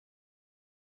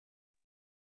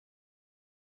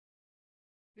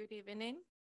Good evening.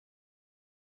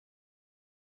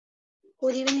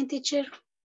 Good evening, teacher.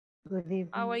 Good evening.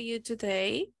 How are you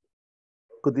today?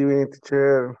 Good evening,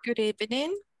 teacher. Good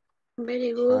evening.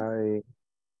 Very good. Hi.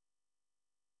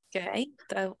 Okay,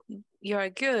 you are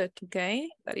good. Okay,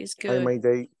 that is Hi, good. my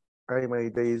day. Hi, my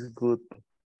day is good.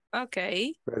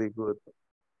 Okay, Very good.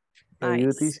 And you,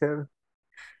 nice. teacher?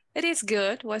 It is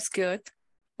good. Was good.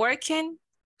 Working,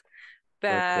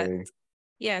 but Okay.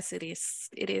 yes, it is.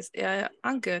 It is.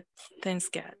 I'm good. Thanks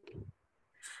God.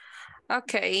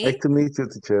 Okay, Nice to meet you,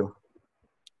 teacher.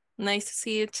 nice to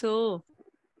see you too.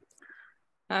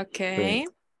 Okay,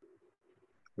 Thanks.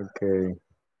 Okay.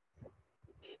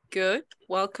 good.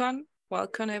 Welcome.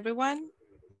 Welcome, everyone.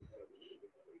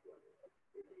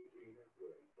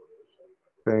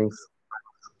 Thanks.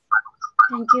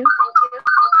 Thank you.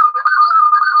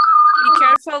 Be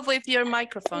careful with your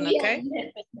microphone, okay?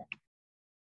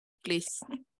 Please.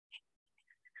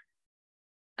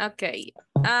 Okay.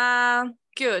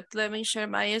 Good. Let me share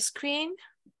my screen.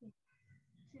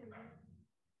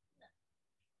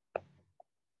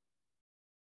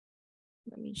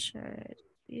 Let me share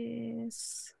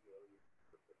this.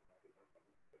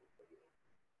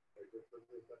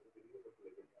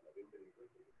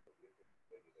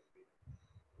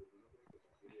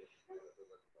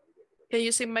 Can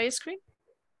you see my screen?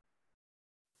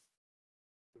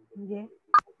 Yeah.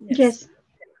 Yes.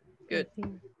 Good.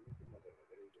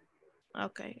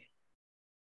 Okay.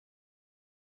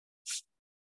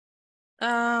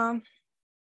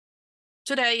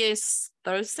 Today is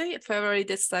Thursday, February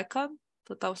the 2nd,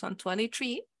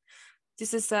 2023.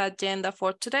 This is the agenda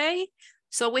for today.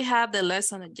 So we have the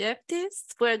lesson objectives.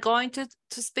 We're going to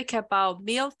speak about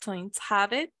mealtime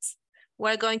habits.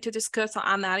 We're going to discuss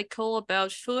an article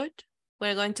about food.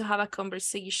 We're going to have a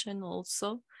conversation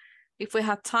also. If we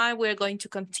have time, we're going to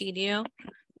continue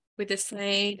with the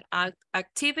same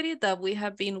activity that we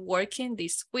have been working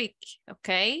this week,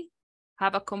 okay?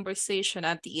 Have a conversation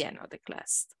at the end of the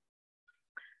class.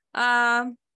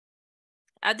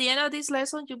 At the end of this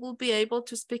lesson, you will be able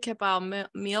to speak about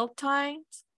meal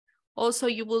times. Also,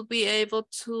 you will be able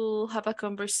to have a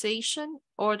conversation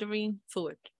ordering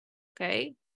food,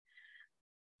 okay?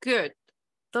 Good.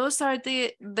 Those are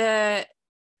the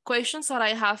questions that I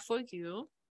have for you.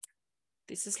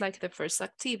 This is like the first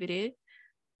activity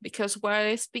because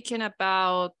we're speaking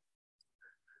about,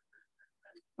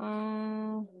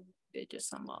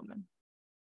 just a moment.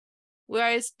 We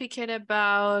are speaking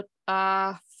about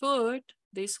food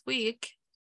this week.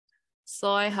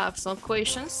 So I have some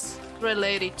questions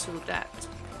related to that.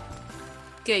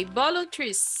 Okay,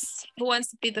 volunteers. Who wants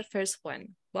to be the first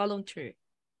one? Volunteer.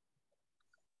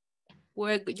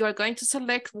 You're going to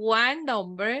select one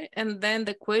number and then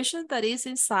the question that is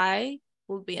inside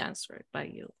will be answered by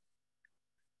you.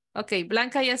 Okay,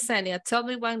 Blanca Yesenia, tell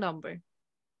me one number.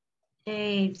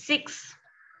 6.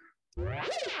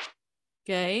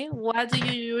 Okay, what do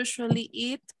you usually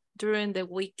eat during the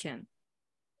weekend?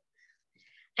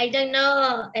 I don't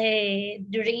know,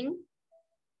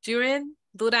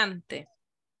 Durante.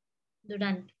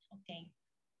 Durante, okay.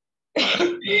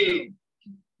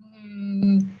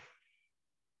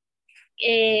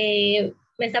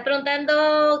 Me está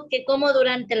preguntando que como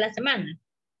durante la semana.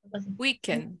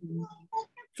 Weekend.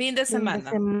 Fin de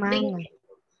semana.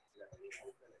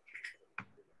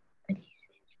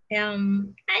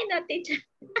 I know, teacher.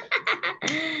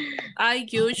 I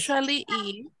usually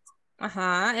eat.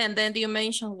 And then you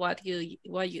mention what you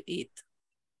eat.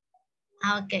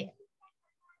 Okay.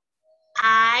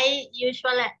 I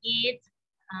usually eat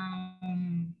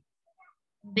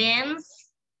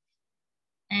beans,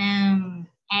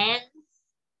 eggs,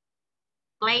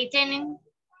 plating,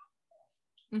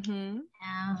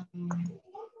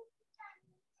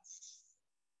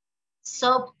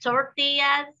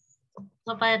 tortillas,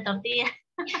 sopa de tortilla.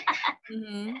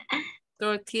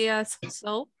 Tortillas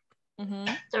soup.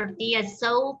 Tortilla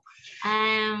soup,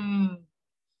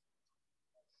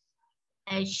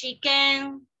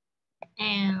 chicken,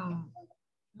 and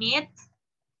meat.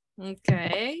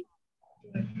 Okay.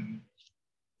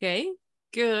 Okay,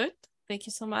 good. Thank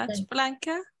you so much,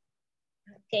 Blanca.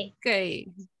 Okay. Okay.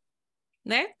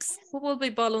 Next, who will be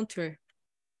volunteer?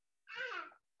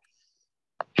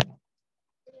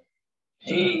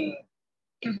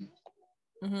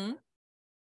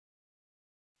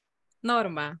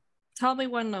 Norma, tell me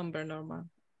one number, Norma.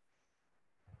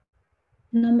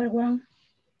 Number 1.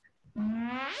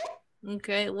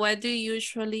 Okay, what do you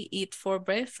usually eat for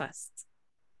breakfast?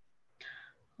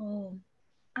 Oh,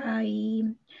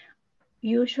 I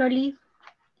usually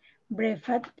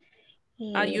breakfast.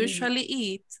 I usually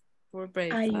eat for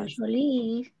breakfast. I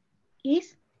usually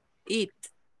eat. Eat.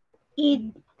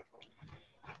 eat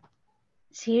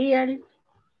cereal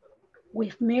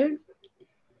with milk,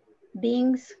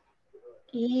 beans,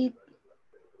 eat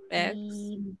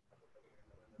Eggs,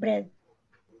 bread,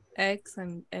 eggs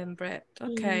and bread.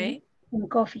 Okay. and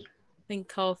coffee. And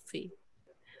coffee.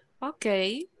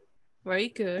 Okay. Very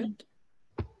good.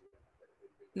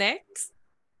 Next.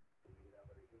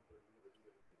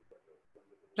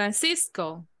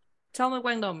 Francisco, tell me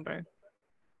what number.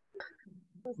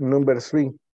 Number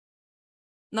three.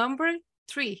 Number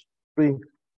 3. Three.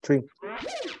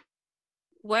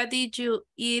 What did you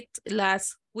eat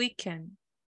last weekend?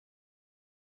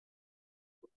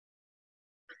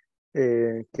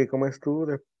 ¿Qué comes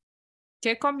tú?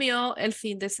 ¿Qué comió el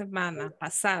fin de semana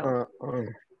pasado?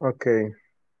 Okay.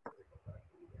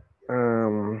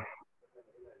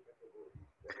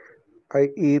 I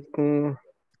eat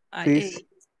fish.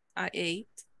 I ate.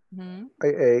 I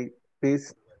ate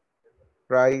fish,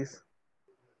 rice,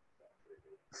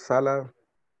 salad,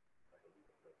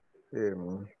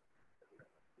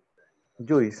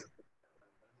 juice.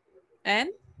 And?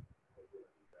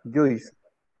 Juice.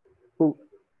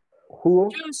 Jugo.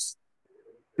 Juice.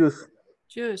 Juice.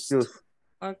 Juice.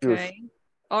 Okay. Juice.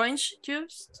 Orange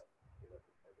juice?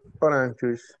 Orange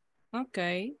juice.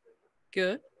 Okay.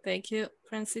 Good. Thank you,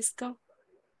 Francisco.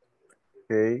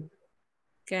 Okay.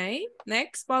 Okay.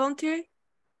 Next, volunteer.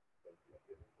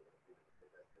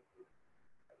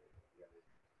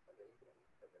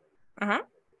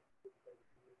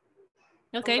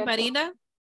 Okay, Marina.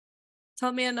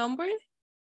 Tell me a number.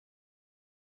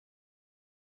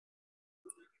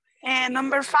 And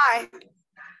number 5.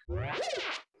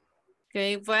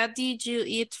 Okay, what did you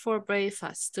eat for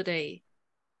breakfast today?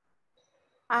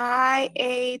 I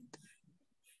ate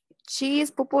cheese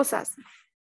pupusas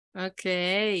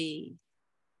Okay.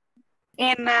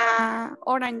 and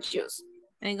orange juice.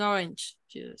 And orange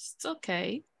juice.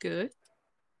 Okay, good.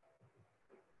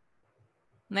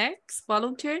 Next,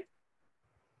 volunteer.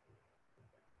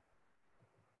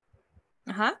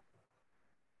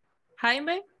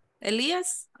 Jaime,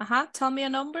 Elias, tell me a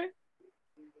number.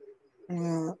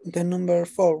 The number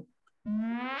 4.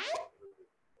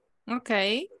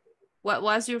 Okay. What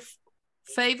was your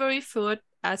favorite food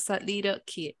as a little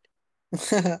kid?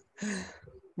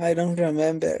 I don't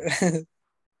remember.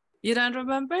 You don't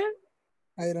remember?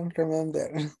 I don't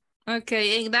remember.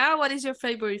 Okay, and now what is your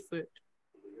favorite food?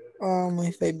 Oh,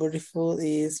 my favorite food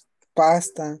is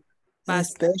pasta.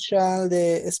 Pasta. Especially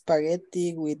the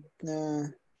spaghetti with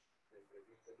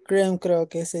cream, creo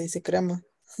que se dice crema.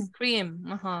 Cream,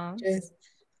 Yes.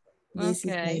 This is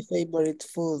my Okay. favorite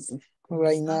food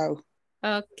right now.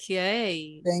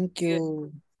 Okay. Thank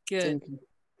you. Good. Thank you.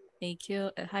 Thank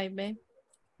you, Jaime.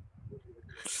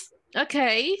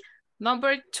 Okay,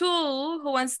 number 2,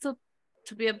 who wants to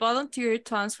be a volunteer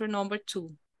to answer number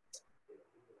 2?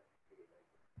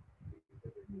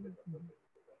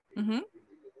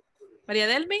 Maria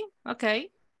Delmi, okay.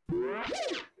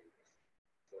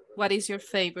 What is your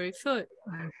favorite food?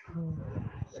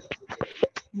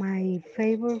 My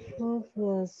favorite food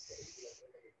was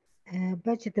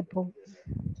vegetable.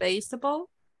 Vegetable?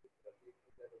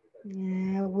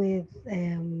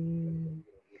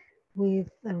 With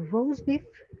roast beef.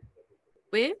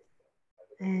 With?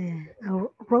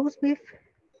 Roast beef.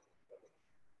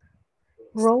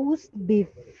 Roast beef.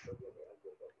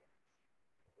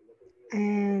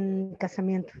 And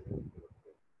casamiento.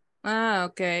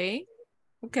 Okay.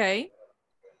 Okay.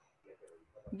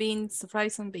 Beans,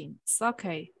 rice and beans.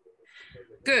 Okay.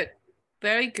 Good.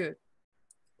 Very good.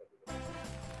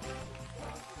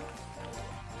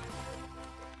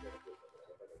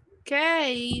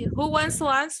 Okay. Who wants to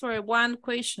answer one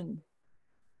question?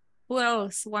 Who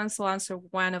else wants to answer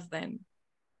one of them?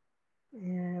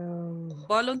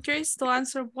 Volunteers to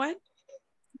answer one?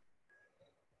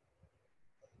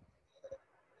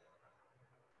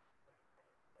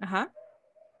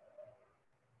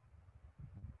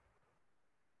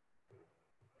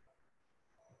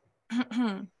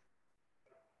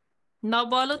 No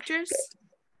volunteers?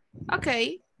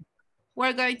 Okay.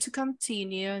 We're going to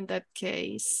continue in that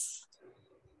case.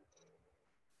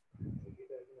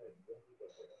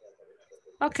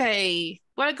 Okay,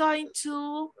 we're going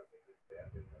to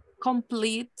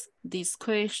complete these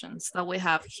questions that we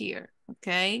have here,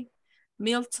 okay?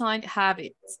 Mealtime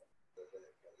habits.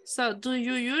 So do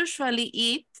you usually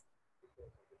eat,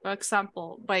 for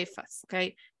example, breakfast,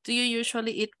 okay? Do you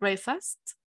usually eat breakfast?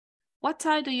 What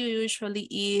time do you usually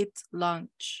eat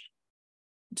lunch?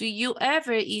 Do you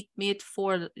ever eat meat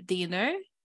for dinner?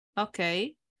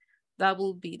 Okay, that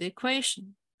will be the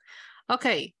question.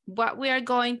 Okay, what we are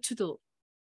going to do,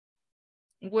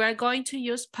 we are going to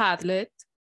use Padlet,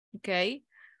 okay,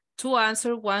 to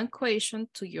answer one question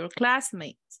to your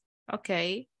classmates.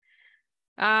 Okay.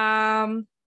 But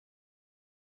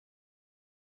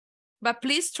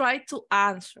please try to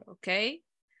answer, okay?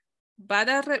 Van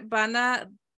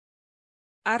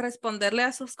a responderle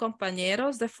a sus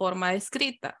compañeros de forma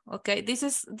escrita, okay? This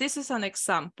is an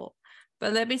example,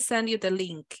 but let me send you the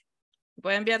link.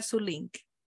 Voy a enviar su link.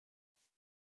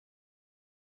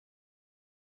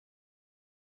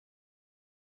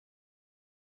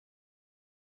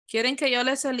 ¿Quieren que yo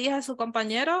les elija a su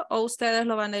compañero o ustedes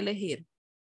lo van a elegir?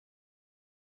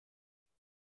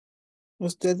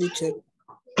 Usted dice.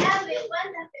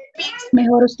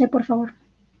 Mejor usted, por favor.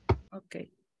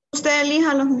 Okay. Usted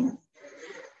elija los míos.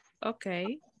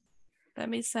 Okay. Let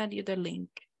me send you the link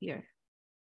here.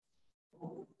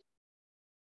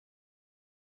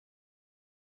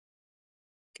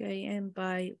 Okay, and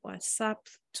by WhatsApp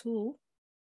too.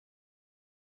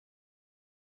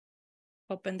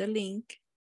 Open the link.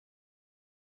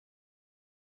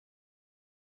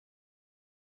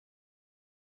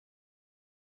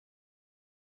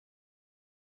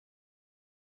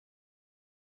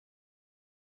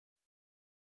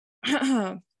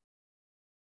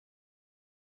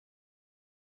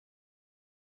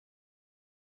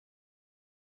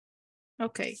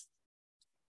 Okay.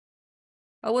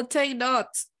 I will take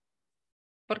notes.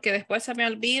 Porque después se me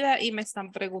olvida y me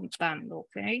están preguntando,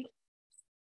 okay?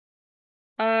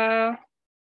 Are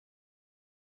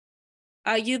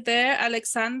you there,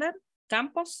 Alexander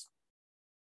Campos?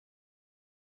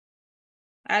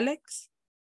 Alex?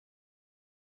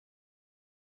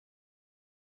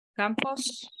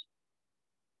 Campos?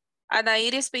 Ana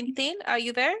Iris Pintin, are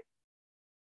you there?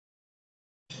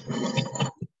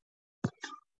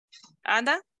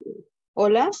 Ana?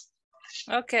 Hola.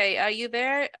 Okay, are you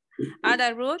there?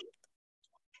 Ana Ruth?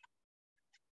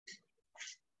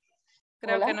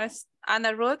 Creo Hola. que no es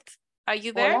Ana Ruth. Are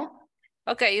you there? Hola.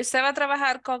 Okay, usted va a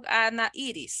trabajar con Ana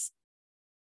Iris.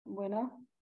 Bueno.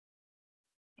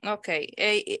 Okay,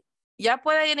 ya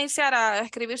puede iniciar a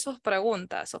escribir sus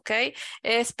preguntas, ok.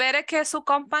 Espere que su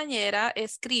compañera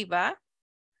escriba,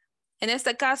 en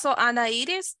este caso Ana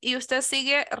Iris, y usted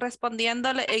sigue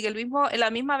respondiéndole en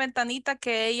la misma ventanita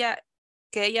que ella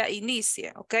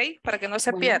inicie, ok, para que no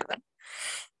se Bueno. pierda.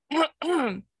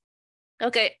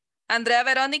 Ok, Andrea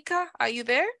Verónica, are you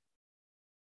there?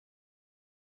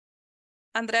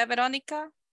 Andrea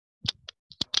Verónica.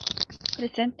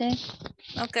 Presente.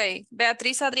 Ok,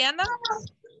 Beatriz Adriana.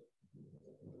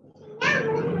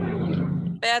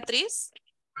 Beatriz.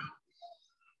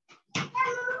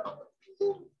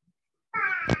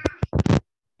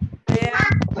 Bea.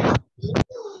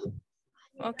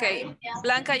 Okay,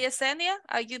 Blanca Yesenia,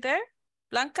 are you there?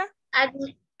 Blanca?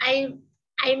 I'm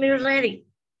ready.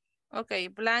 Okay,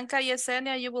 Blanca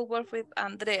Yesenia, you will work with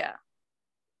Andrea.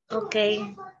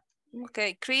 Okay.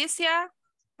 Okay, Crisia,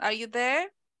 are you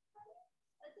there?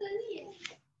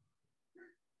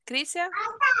 Crisia?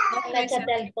 No, Crisia.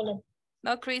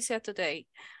 No, Crisia today.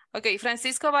 Okay,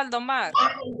 Francisco Valdomar.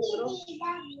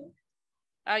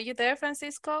 Are you there,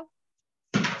 Francisco?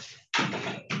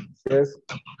 Yes.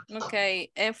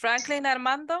 Okay, and Franklin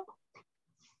Armando?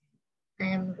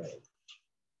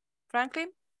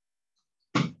 Franklin?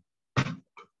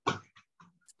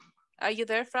 Are you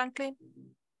there, Franklin?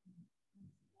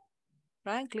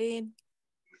 Franklin?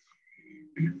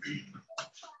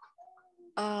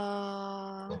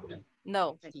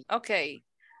 No. Okay.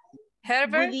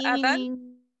 Herbert,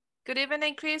 Adan? Good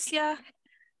evening, Crisia.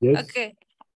 Yes. Okay.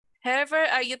 Herbert,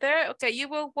 are you there? Okay, you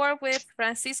will work with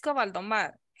Francisco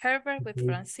Valdomar. Herbert with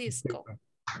Francisco.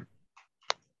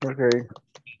 Okay.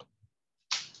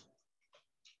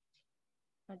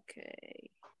 Okay.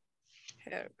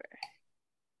 Herbert.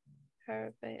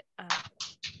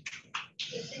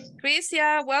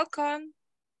 Crisia, welcome.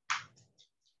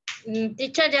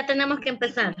 Teacher, ya tenemos que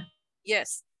empezar.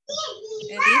 Yes.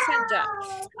 Elisa ya.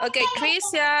 Okay,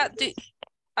 Crisia,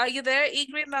 are you there,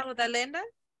 Ingrid Magdalena?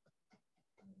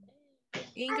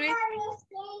 Ingrid?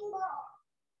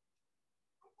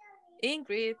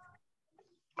 Ingrid.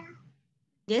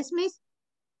 Yes, miss.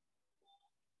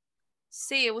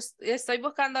 Sí, estoy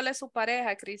buscándole su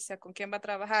pareja, Crisia, con quién va a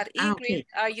trabajar. Ingrid, Okay.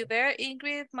 are you there,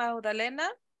 Ingrid Magdalena?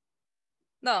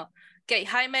 No. Okay,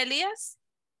 Jaime Elias?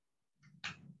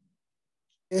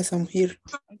 Yes, I'm here.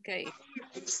 Okay.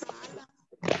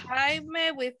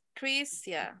 Jaime with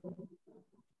Crisia.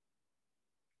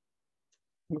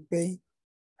 Okay.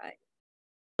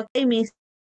 Okay, miss.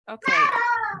 Okay.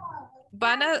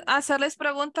 Van a hacerles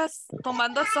preguntas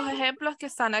tomando estos ejemplos que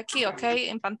están aquí, ok,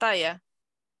 en pantalla.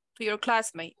 To your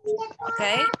classmate,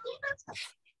 okay?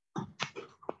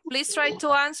 Please try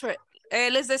to answer.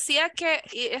 Les decía que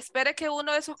espere que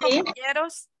uno de sus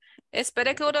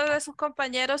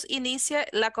compañeros inicie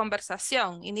la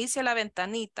conversación, inicie la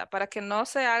ventanita para que no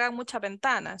se hagan muchas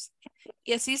ventanas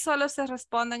y así solo se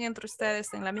respondan entre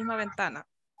ustedes en la misma ventana.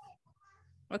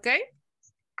 ¿Ok?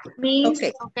 Miss,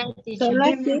 solo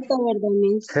escrito, ¿verdad,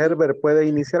 Miss? Herbert, ¿puede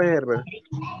iniciar, Herbert?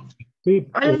 Sí,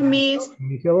 Hola, Miss.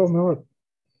 inicia vos mejor.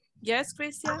 Yes,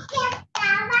 Christian.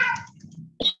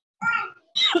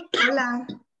 Hola.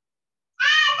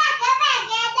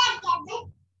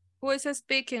 Who is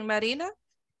speaking, Marina?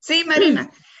 Sí, Marina.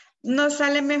 Nos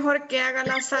sale mejor que haga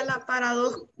la sala para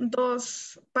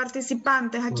dos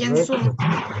participantes aquí en Zoom.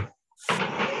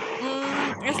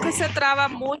 Es que se traba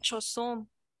mucho Zoom.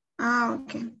 Ah,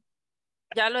 ok.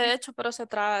 Ya lo he hecho, pero se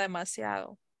traba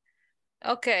demasiado.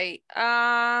 Ok.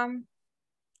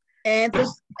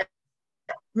 Entonces,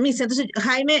 Miss, entonces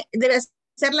Jaime debe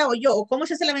hacerla o yo. ¿O cómo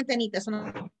se hace la ventanita? Eso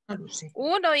no lo sé.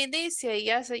 Uno inicia y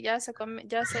ya se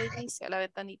inicia la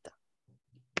ventanita.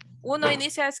 Uno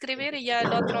inicia a escribir y ya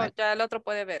el otro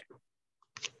puede ver.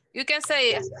 You can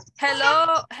say,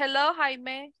 hello,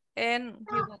 Jaime, and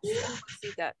he will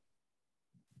see that.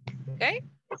 Okay?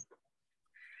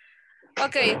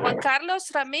 Okay, Juan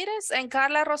Carlos Ramírez and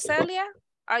Carla Roselia,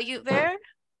 are you there?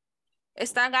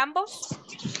 ¿Están ambos?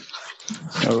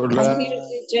 Hola.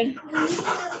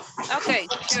 Okay,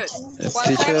 good.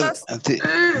 Juan Carlos.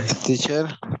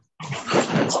 Teacher.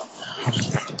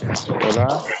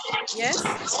 Hola. Yes.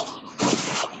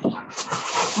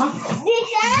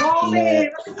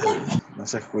 No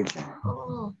se escucha.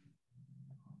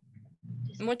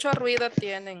 Mucho ruido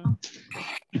tienen.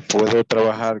 ¿Puedo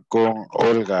trabajar con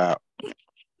Olga?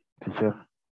 Teacher.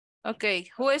 Okay,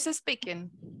 who is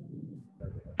speaking?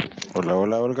 Hola,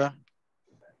 Olga.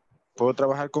 ¿Puedo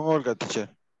trabajar con Olga,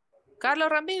 teacher? Carlos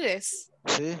Ramírez.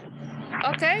 Sí.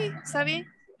 Okay, está bien.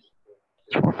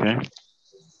 Okay.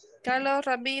 Carlos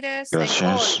Ramírez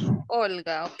Gracias. and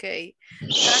Olga, okay.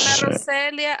 Carla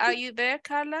Roselia, are you there,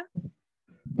 Carla?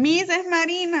 Miss, es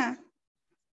Marina.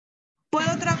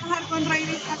 ¿Puedo trabajar con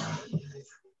Reina?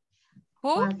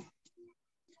 Who?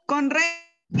 Con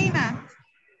Reina.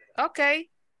 Okay.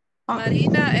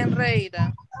 Marina and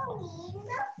Reina.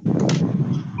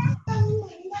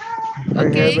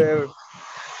 Okay.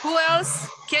 Who else?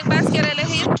 ¿Quién más quiere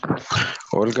elegir?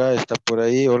 Olga, ¿está por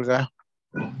ahí, Olga?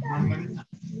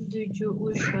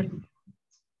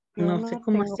 No sé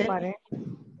cómo hacer.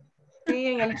 Sí,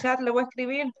 en el chat le voy a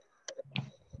escribir.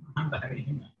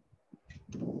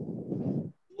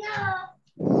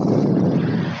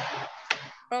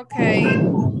 Okay.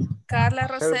 Carla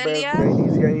Roselia. Herbert,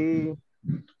 inicia ahí.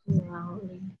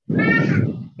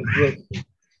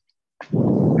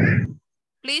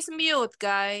 Please mute,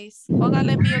 guys.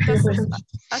 Póngale mute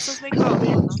a sus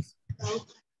micrófonos.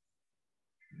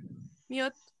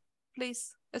 Mute,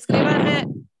 please. Escríbanle.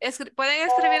 Pueden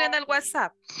escribir en el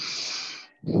WhatsApp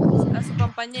a su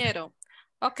compañero.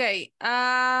 Ok.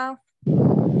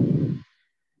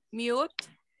 Mute.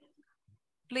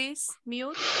 Please,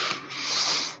 mute.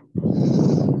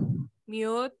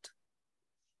 Mute.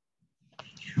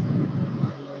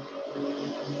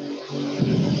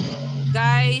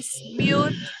 Guys,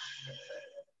 mute.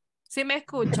 ¿Sí me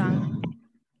escuchan?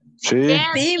 Sí.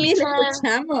 Sí, mira,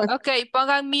 escuchamos. Ok,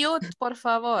 pongan mute, por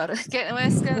favor. Es que En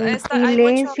hay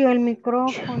silencio el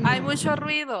micrófono. hay mucho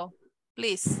ruido.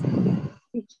 Please.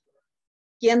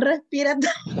 ¿Quién respira?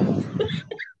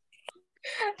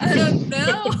 I don't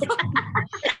know.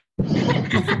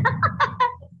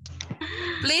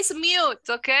 Please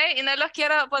mute, ok? Y no los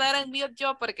quiero poner en mute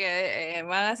yo porque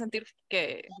van a sentir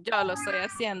que yo lo estoy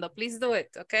haciendo. Please do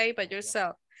it, ok? By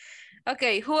yourself.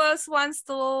 Ok, who else wants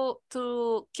to...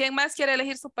 ¿Quién más quiere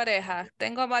elegir su pareja?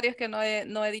 Tengo varios que no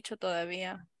he dicho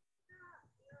todavía.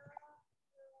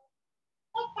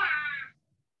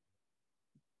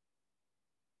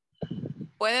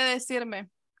 ¿Puede decirme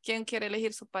quién quiere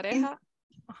elegir su pareja?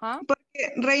 Ajá.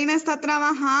 Porque Reina está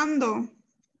trabajando.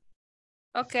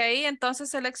 Ok, entonces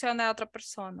selecciona a otra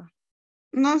persona.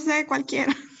 No sé,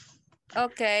 cualquiera.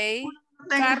 Ok.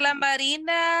 Carla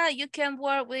Marina, you can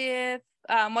work with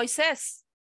Moisés.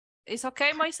 ¿Es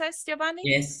okay, Moisés, Giovanni?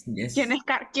 Yes, yes.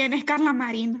 ¿Quién es Carla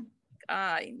Marina?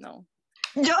 Ay, no.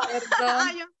 Yo.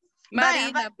 Perdón.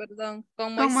 Marina, perdón.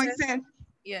 Con Moisés.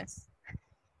 Yes.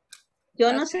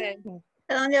 Yo no sé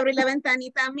dónde abrir la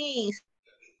ventanita, Miss.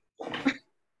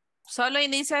 Solo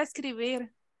inicia a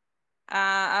escribir.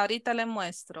 Ahorita le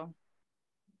muestro.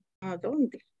 ¿A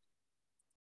dónde?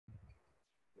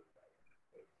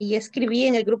 Y escribí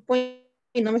en el grupo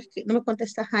y no me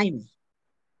contesta Jaime.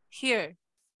 Here.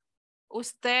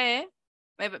 Usted,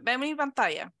 ¿ve mi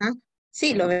pantalla? ¿Ah?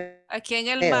 Sí, lo veo. Aquí en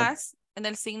el más en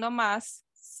el signo más,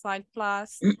 sign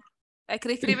plus.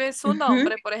 Escribe su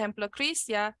nombre, por ejemplo,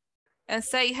 Crisia, and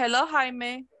say, hello,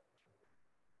 Jaime.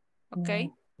 Ok.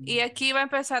 Y aquí va a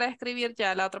empezar a escribir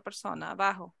ya la otra persona,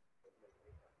 abajo.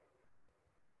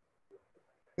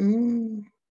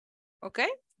 ¿Ok?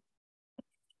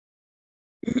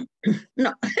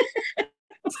 No.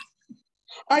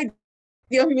 Ay,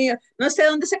 Dios mío. No sé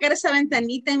dónde sacar esa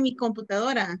ventanita en mi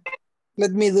computadora.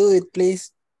 Let me do it,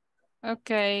 please. Ok.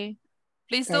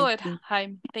 Please do it,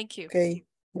 Jaime. Thank you. Okay.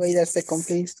 Wait a second,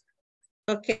 please.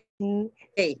 Ok. En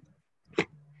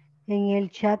el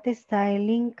chat está el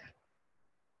link.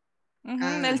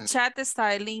 En el chat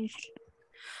está el link.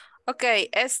 Ok,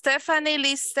 Stephanie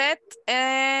Lisette.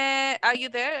 Are you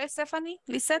there, Stephanie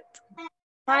Lisette?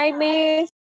 Hi, Miss.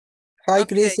 Hi, Okay.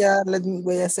 Crisia. Let me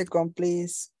wait a second,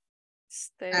 please.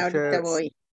 Ahorita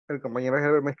voy. El compañero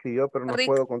Herbert me escribió, pero no Rick.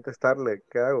 puedo contestarle.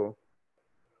 ¿Qué hago?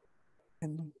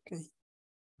 Okay.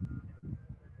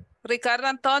 Ricardo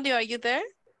Antonio, are you there?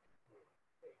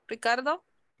 Ricardo?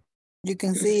 You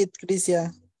can see it,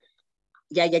 Crisia.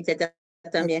 Ya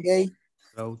también. Okay.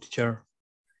 Hello, teacher.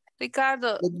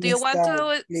 Ricardo, Let do me you want start,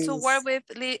 to work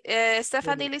please. with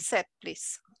Stephanie Lisette,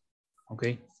 please?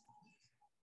 Okay.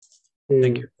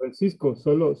 Thank you. Francisco,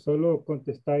 solo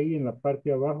contesta ahí en la parte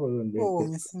de abajo donde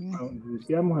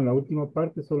iniciamos, en la última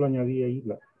parte, solo añadí ahí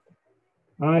la.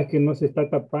 Es que no se está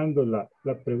tapando la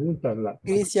pregunta.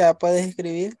 Crisia, ¿puedes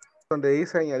escribir? Donde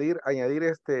dice añadir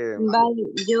Vale,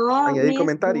 yo añadir Miss,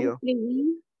 comentario. ya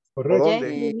escribí. Correcto. Ya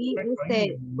escribí,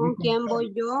 ¿con quién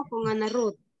voy yo? Con Ana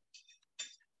Ruth.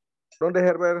 ¿Dónde,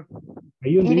 Herbert?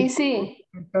 Ahí donde dice dice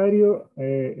comentario,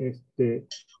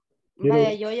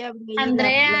 Vaya, yo ya abrí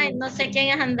Andrea, no sé quién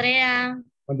es Andrea.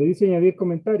 Cuando dice añadir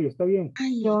comentario, está bien.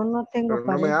 Yo no tengo Pero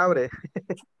no me pareja. abre.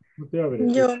 No te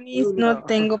abre. Yo no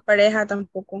tengo pareja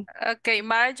tampoco. Ok,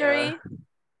 Marjorie.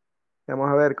 Vamos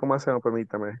a ver cómo hacemos,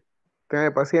 permítame.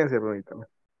 Tenga paciencia, permítame.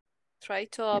 Try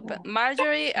to open.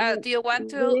 Marjorie, do you want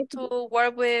to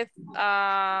work with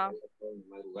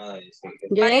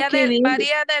Yo ya escribí.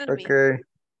 María Delmi? Ok.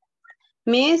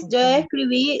 Miss, yo ya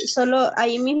escribí, solo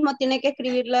ahí mismo tiene que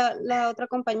escribir la otra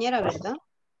compañera, ¿verdad?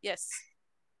 Yes.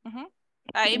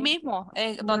 Ahí mismo,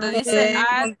 donde dice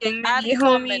add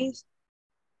comment. Miss?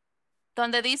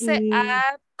 Donde dice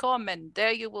add comment,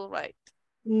 there you will write.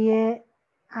 Y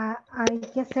hay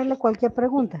que hacerle cualquier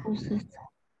pregunta.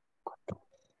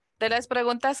 De las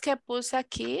preguntas que puse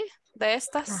aquí, de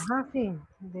estas. Ajá, sí.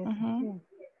 Sí.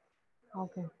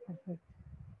 Ok, perfecto.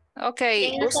 Ok.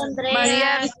 ¿Quién es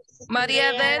Andrea?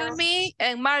 María Delmi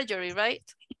and Marjorie, right?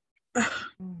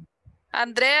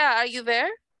 Andrea, are you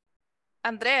there?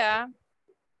 Andrea.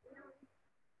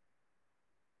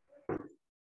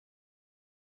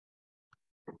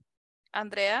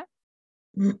 Andrea.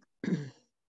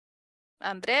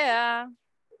 Andrea.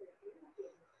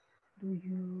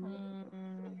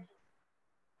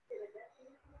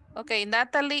 Okay,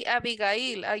 Natalie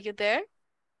Abigail, are you there?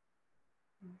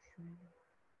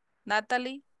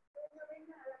 Natalie.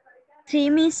 Sí,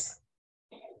 Miss.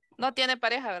 No tiene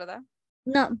pareja, ¿verdad?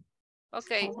 No.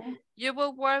 Okay, you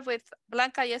will work with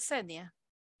Blanca Yesenia.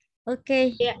 Ok.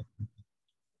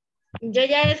 Yo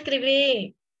ya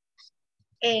escribí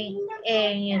en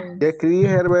el... Ya escribí,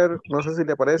 Herbert. No sé si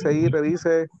le aparece ahí,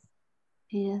 revise.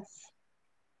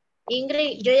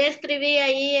 Ingrid, yo ya escribí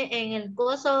ahí en el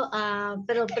coso,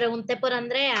 pero pregunté por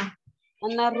Andrea.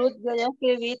 Ana Ruth, yo ya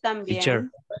escribí Teacher,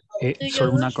 también.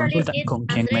 solo una consulta. ¿Con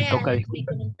quién me toca? Mi Disculpe.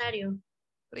 comentario.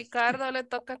 Ricardo le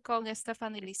toca con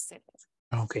Stephanie Lisset.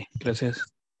 Ok,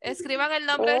 gracias. Escriban el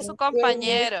nombre de su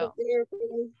compañero.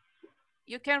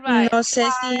 You can No write. sé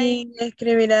si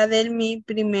escribirá del mi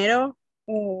primero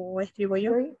o escribo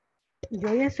yo.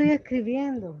 Yo ya estoy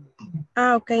escribiendo.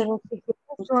 Ok. Pero si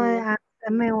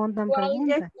me ondan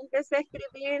preguntas. Empecé a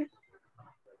escribir.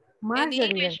 En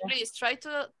English, please. Try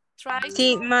to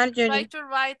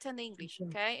write in English,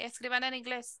 okay? Escriban en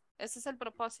inglés. Ese es el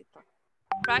propósito.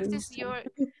 Practice your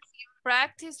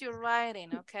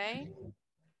writing, okay?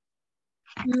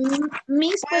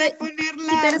 Miss, puede poner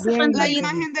la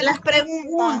imagen de las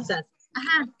preguntas.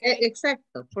 Ajá,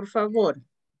 exacto, por favor.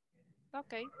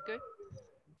 Okay, good.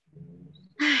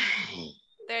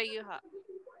 There you have.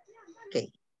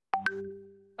 Okay.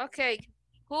 Okay.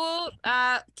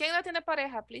 ¿Quién no tiene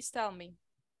pareja? Please tell me.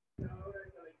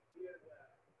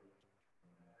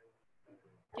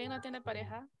 ¿Quién no tiene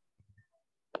pareja?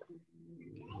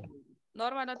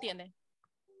 Norma no tiene.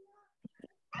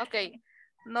 Ok.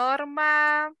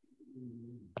 Norma.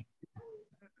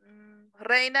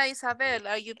 Reina Isabel,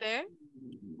 are you there?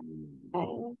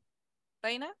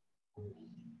 Reina.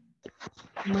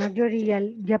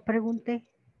 Marjorie, ya pregunté.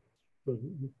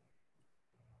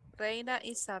 Reina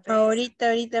Isabel.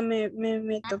 Ahorita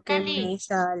me toqué, me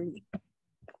salí.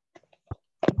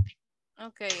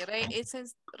 Ok,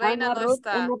 Reina Ana no Ruth,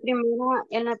 está.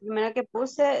 en la primera que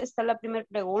puse está la primera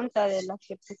pregunta de la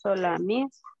que puso la mía.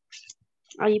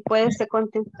 Ahí puedes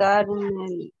contestar en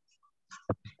el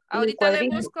Ahorita le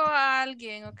cuadrito. busco a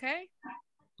alguien, ¿ok?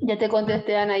 Ya te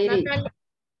contesté, Ana Iris.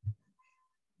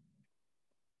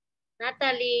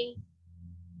 Natalie.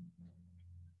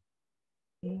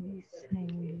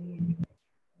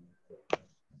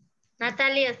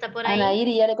 Natalie, ¿está por Ana ahí?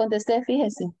 Iris, ya le contesté,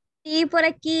 fíjese. Sí, por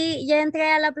aquí ya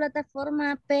entré a la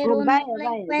plataforma, pero no Vaya, la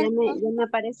vaya, encuentro. ya me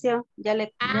apareció, ya le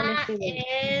escribí.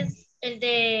 Es el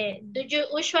de Do you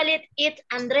usually eat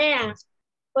Andrea?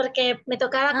 Porque me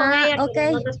tocaba con ella, Ok.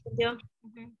 pero no respondió.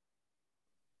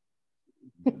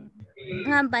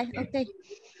 Bye, ok.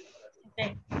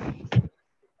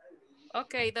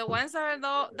 Ok, the ones that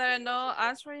are not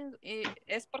answering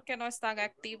es porque no están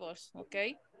activos, ok?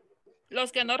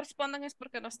 Los que no responden es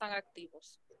porque no están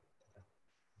activos.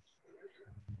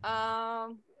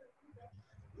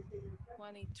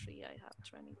 23, I have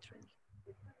 23.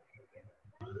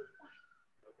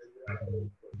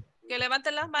 Que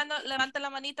levanten las manos, levanten la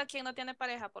manita quien no tiene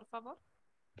pareja, por favor.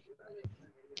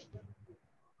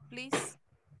 Please.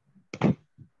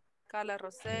 Carla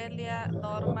Roselia,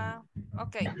 Norma.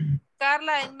 Ok.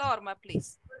 Carla en Norma,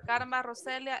 please. Karma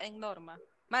Roselia en Norma.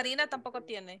 Marina tampoco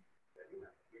tiene.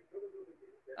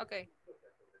 Ok.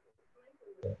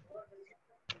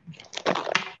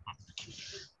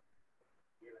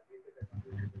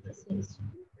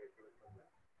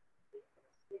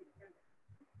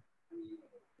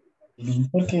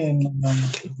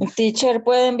 Teacher,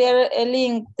 ¿puede enviar el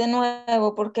link de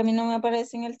nuevo? Porque a mí no me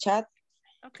aparece en el chat.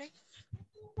 Ok.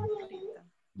 Ahorita.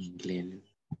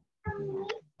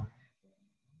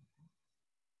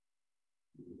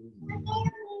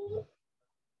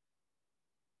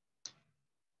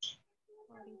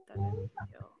 Ahorita le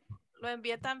envío. Lo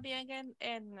envié también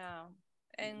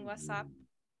en WhatsApp.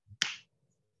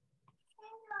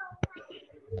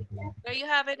 There you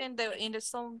have it in the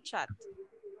Zoom chat.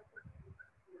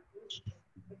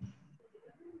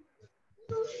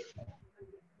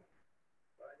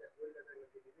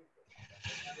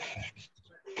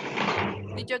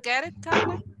 Did you get it,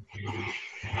 Carla?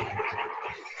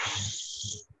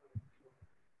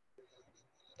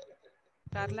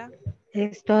 Carla?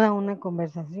 Es toda una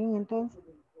conversación, entonces.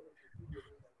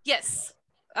 Yes.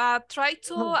 Try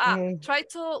Okay.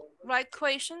 to write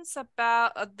questions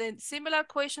about the similar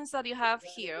questions that you have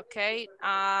here, okay?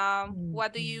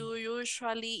 What do you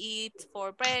usually eat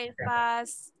for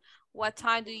breakfast? What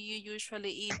time do you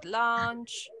usually eat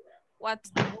lunch? What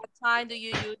time do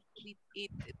you usually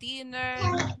eat dinner?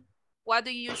 What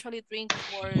do you usually drink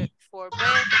for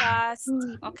breakfast?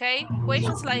 Okay?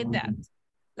 Questions like that.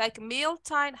 Like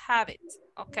mealtime habits,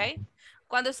 okay?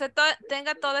 Cuando usted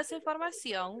tenga toda esa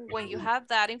información, when you have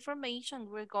that information,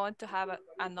 we're going to have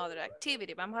another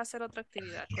activity. Vamos a hacer otra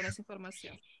actividad con esa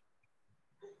información.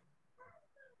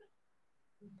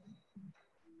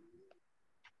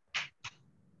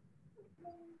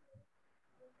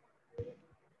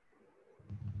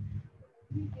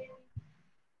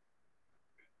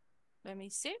 Let me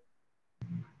see.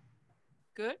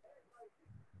 Good.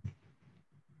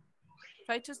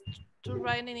 Try to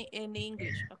write in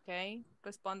English, okay?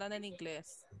 Respondan en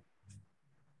inglés.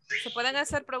 Se pueden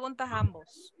hacer preguntas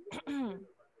ambos.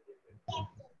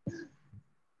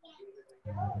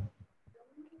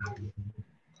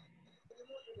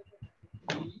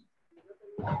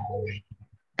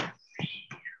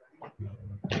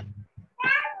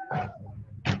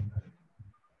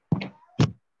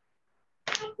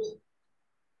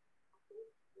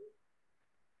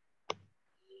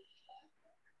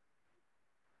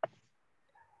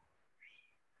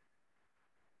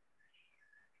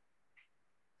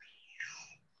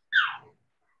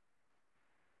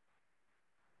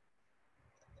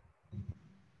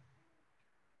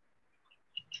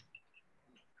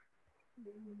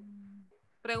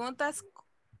 Preguntas.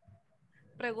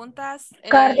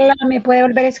 Carla, ¿me puede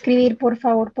volver a escribir, por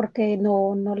favor? Porque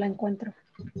no la encuentro.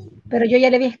 Pero yo ya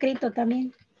le había escrito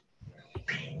también.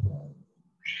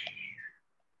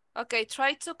 Okay,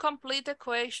 try to complete the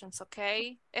questions,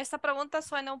 okay? Esta pregunta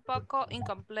suena un poco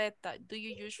incompleta. Do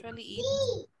you usually eat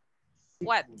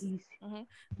what?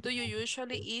 Do you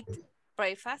usually eat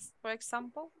breakfast, for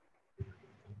example?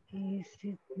 Is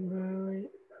it very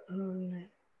early?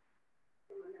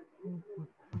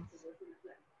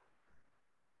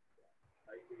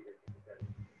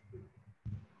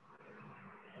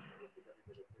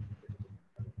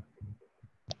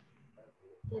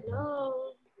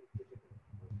 Hello.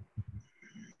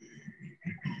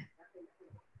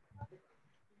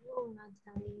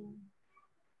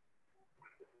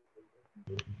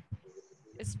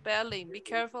 Spelling. Be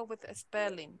careful with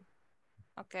spelling.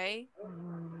 Okay.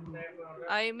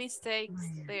 Hay mistakes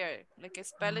there, like a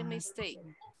spelling mistake.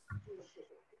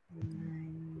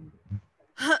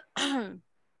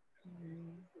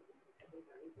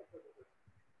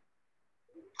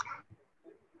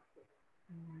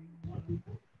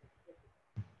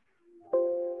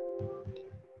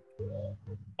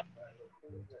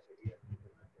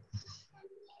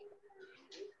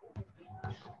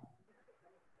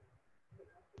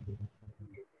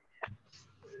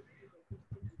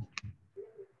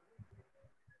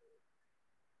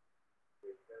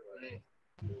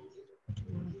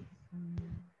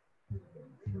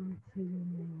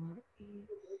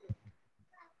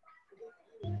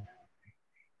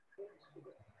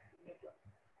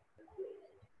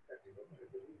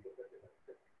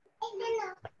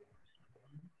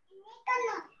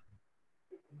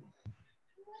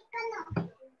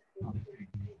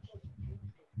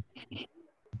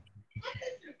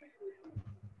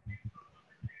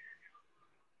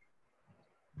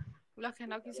 Los que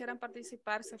no quisieran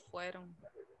participar se fueron.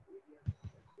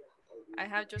 I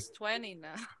have just 20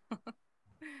 now.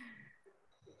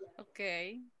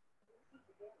 Okay.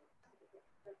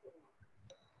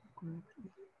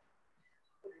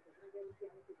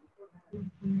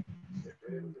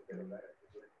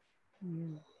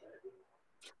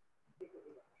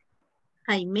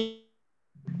 Jaime.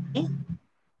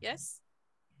 Yes.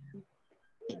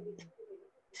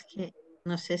 Es que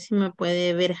no sé si me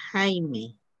puede ver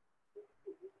Jaime.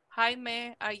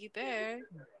 Jaime, are you there?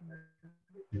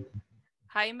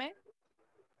 Jaime?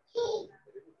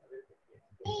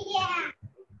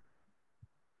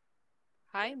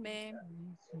 Jaime.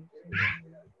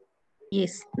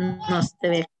 Yes, no se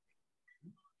ve.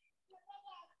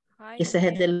 Jaime. Ese es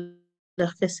el de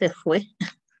los que se fue.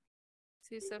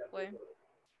 Sí, se fue.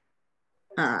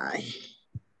 Ay.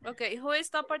 Okay, who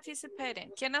is not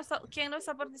participating? ¿Quién no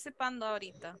está participando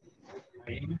ahorita?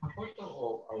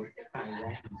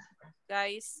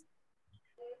 Guys.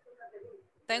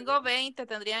 Tengo 20,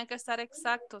 tendrían que estar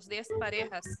exactos, 10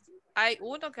 parejas. Hay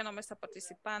uno que no me está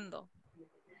participando.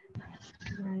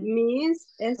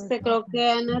 Miss, creo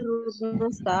que Ana Ruth no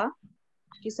está.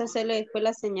 Quizás se le fue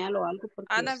la señal o algo.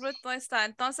 Porque Ana Ruth no está.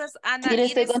 Entonces, Ana Sí, le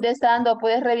estoy Iris. contestando,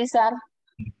 puedes revisar.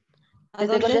 Le estoy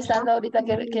dónde contestando está? ahorita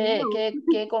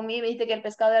que comí, viste que el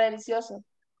pescado era delicioso.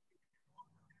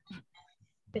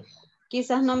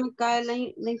 Quizás no me cae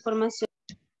la información.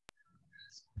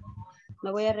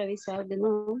 La voy a revisar de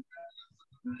nuevo.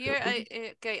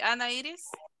 Here, okay, Ana Iris,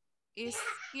 is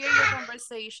here your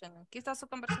conversation. Aquí está su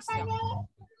conversación.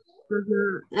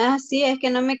 Ah, sí, es que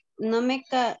no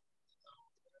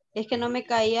me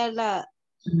caía la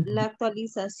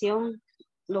actualización.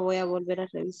 Lo voy a volver a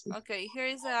revisar. Okay, here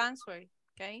is the answer.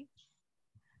 Okay.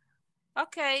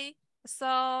 Okay,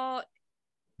 so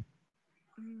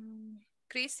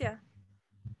Crisia.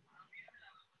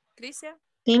 Crisia.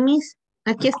 Sí, Miss.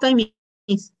 Aquí estoy,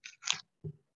 Miss.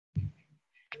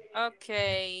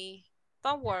 Okay.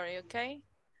 Don't worry, okay?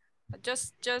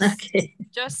 Just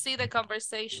see the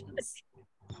conversations.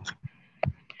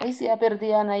 Ay, sí, ya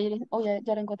perdí a Ana Iris. Oh, ya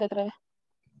la encontré otra vez.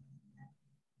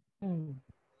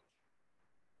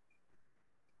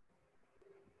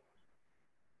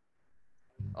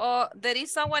 Oh, there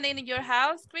is someone in your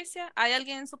house, Crisia? ¿Hay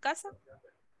alguien en su casa?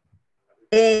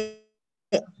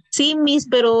 Sí, Miss,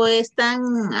 pero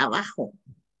están abajo.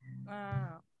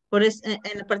 Ah. Por eso,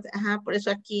 en la parte, por eso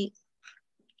aquí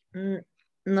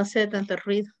no sé tanto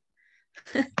ruido.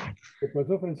 ¿Qué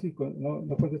pasó, Francisco?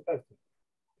 No contestaste.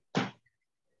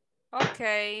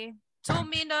 Okay. 2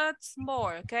 minutes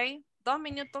more, okay? 2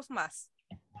 minutos más.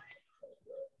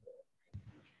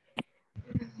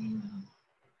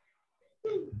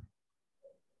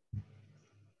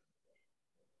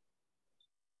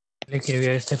 Le escribí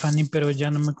a Stephanie, pero ya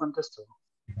no me contestó.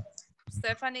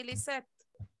 Stephanie Lisette.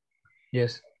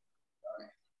 Yes.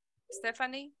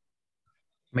 Stephanie.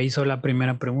 Me hizo la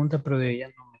primera pregunta, pero de ella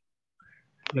no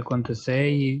le contesté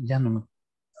y ya no me.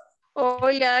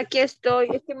 Hola, aquí estoy.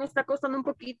 Es que me está costando un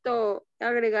poquito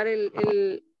agregar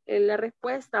la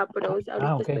respuesta, pero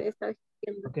ahorita Okay. estoy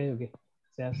escribiendo. Okay.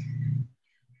 Gracias.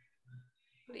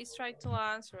 Please try to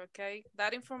answer, okay?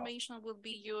 That information will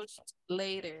be used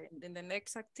later in the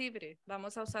next activity.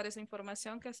 Vamos a usar esa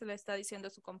información que se le está diciendo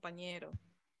a su compañero.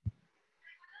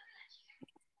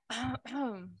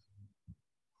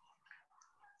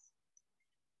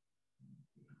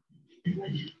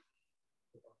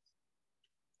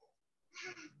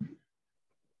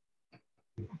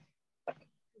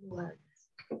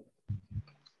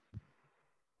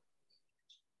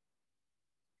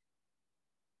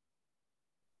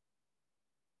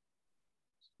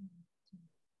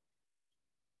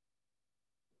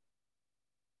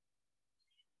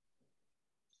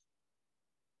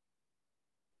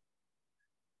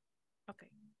 Okay.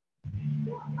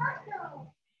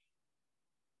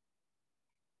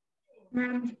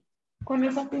 Con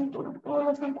esa pintura todos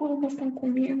los zancudos me están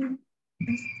comiendo.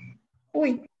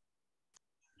 Uy.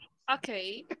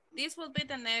 Okay, this will be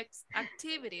the next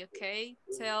activity, okay?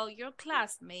 Tell your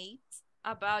classmates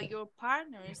about your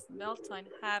partner's mealtime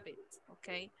habits,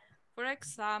 okay? For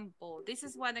example, this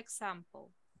is one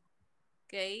example,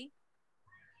 okay?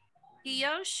 He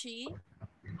or she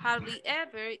hardly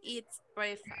ever eats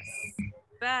breakfast,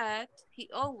 but he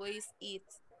always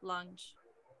eats lunch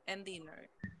and dinner,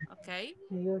 okay?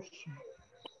 Yoshi.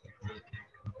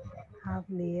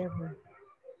 Hardly ever.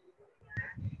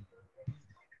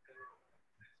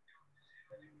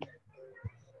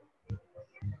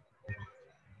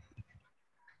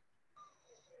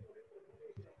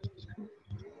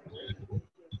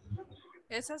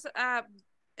 Esa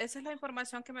es la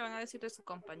información que me van a decir de su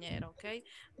compañero, ¿ok?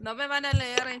 No me van a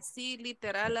leer en sí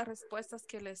literal las respuestas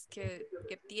que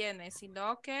tiene,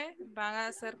 sino que van a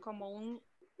hacer como un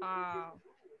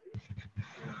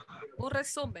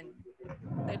resumen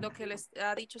de lo que les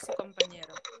ha dicho su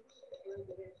compañero.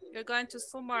 You're going to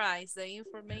summarize the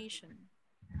information.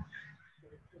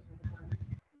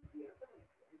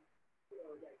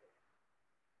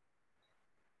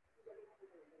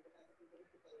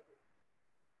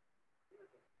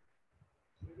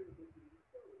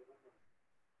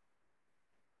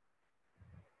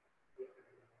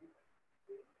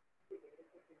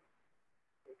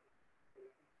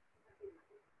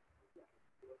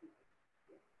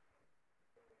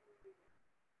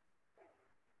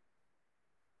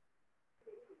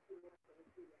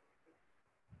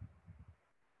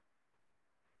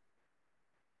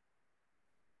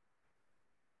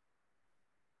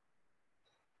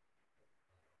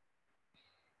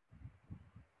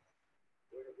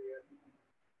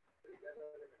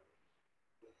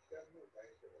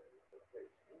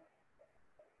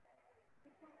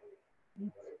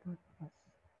 It's breakfast,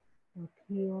 but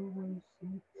he always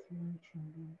eats lunch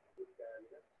and dinner.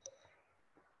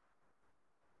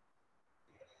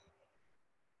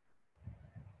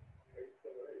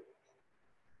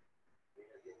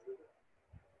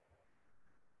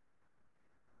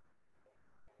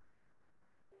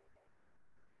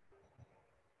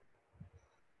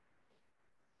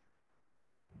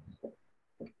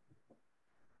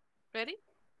 Ready?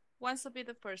 Who wants to be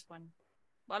the first one?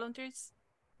 Volunteers?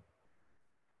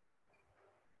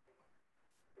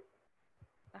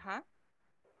 Uh-huh.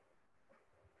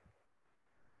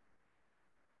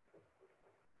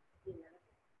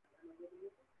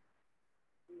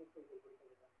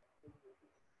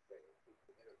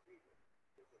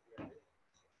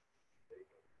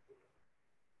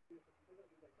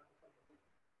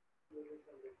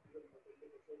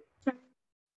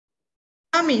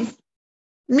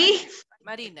 Me.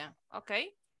 Marina,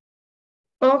 okay.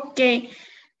 Okay.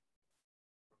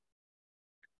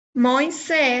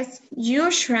 Moises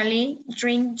usually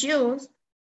drink juice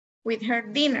with her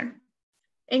dinner.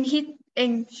 And he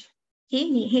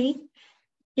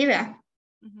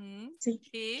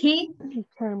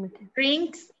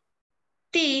drinks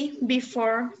tea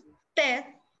before bed,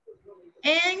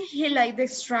 and he likes the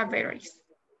strawberries.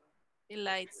 He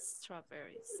likes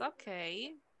strawberries.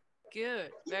 Okay.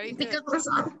 Good. Very good.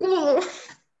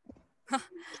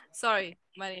 Sorry,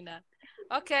 Marina.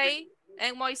 Okay.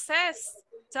 And Moises,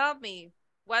 tell me,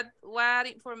 what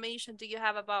information do you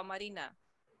have about Marina?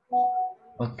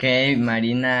 Okay,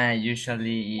 Marina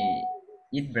usually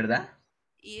eat, ¿verdad?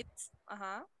 Eat.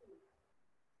 Ajá.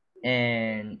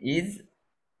 And eat,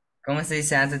 ¿cómo se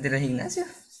dice antes del gimnasio?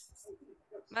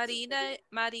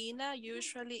 Marina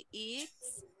usually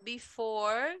eats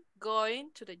before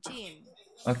going to the gym.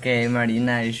 Okay,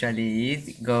 Marina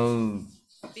usually go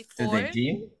to the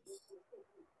gym.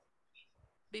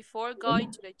 Before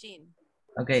going to the gym.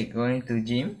 Okay, going to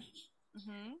gym.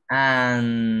 Mm-hmm.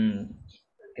 And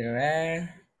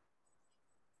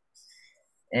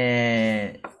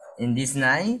in this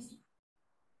night,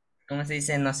 ¿cómo se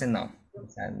dice? No cenó. O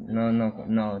sea,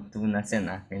 no tuvo una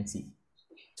cena en sí.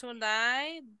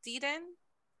 Tonight didn't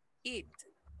eat.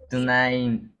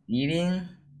 Tonight eating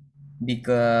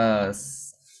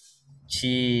because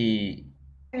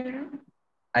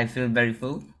I feel very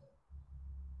full.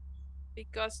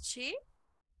 Because she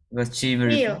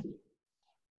very full.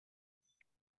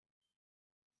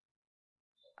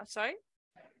 I'm sorry?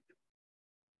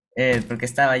 Porque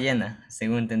estaba llena,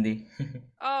 según entendí.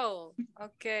 Oh,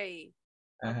 okay.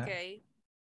 Ajá. Okay.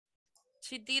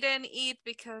 She didn't eat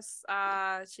because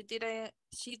she didn't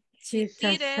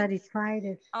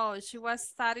satisfied. Oh, she was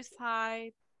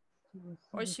satisfied.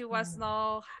 Or she was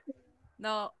no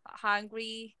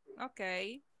hungry.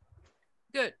 Okay.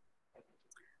 Good.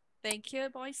 Thank you,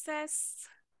 Moises.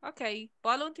 Okay,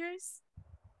 volunteers?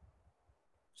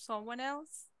 Someone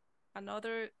else?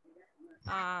 Another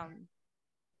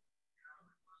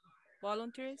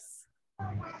volunteers?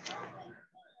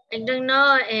 I don't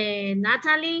know,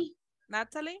 Natalie.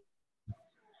 Natalie?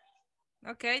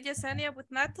 Okay, Yesenia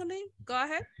with Natalie, go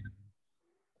ahead.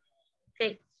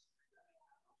 Okay.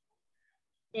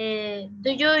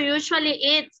 Do you usually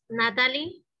eat,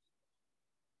 Natalie?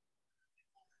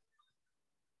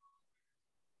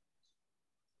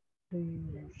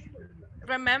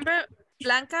 Remember,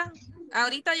 Blanca,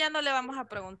 ahorita ya no le vamos a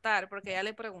preguntar porque ya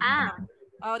le preguntamos.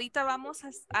 Ahorita vamos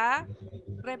a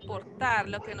reportar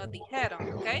lo que nos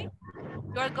dijeron, ¿ok?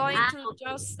 You're going to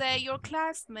just say your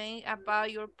classmate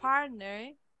about your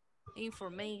partner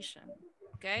information,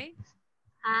 ¿ok?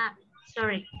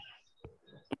 Sorry.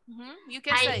 You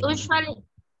can say,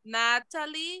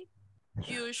 Natalie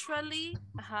usually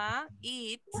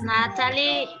eats.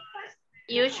 Natalie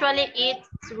usually eats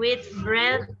with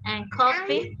bread and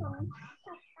coffee.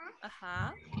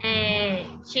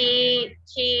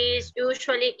 She's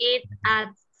usually eat at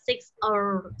 6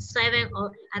 or 7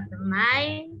 or at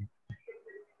night.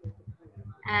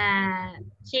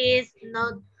 She's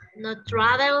not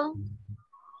travel.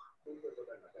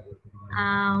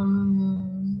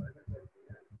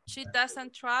 She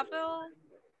doesn't travel.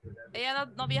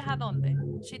 Ella no viaja a dónde?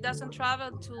 She doesn't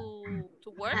travel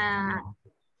to work.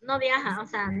 No viaja, o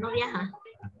sea, no viaja.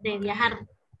 De viajar.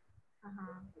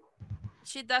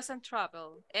 She doesn't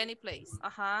travel any place.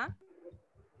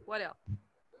 What else?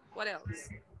 What else?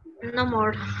 No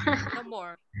more. No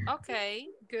more. Okay,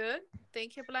 good.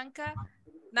 Thank you, Blanca.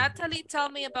 Natalie, tell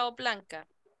me about Blanca.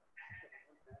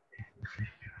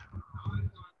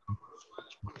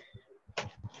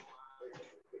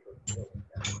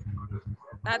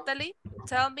 Natalie,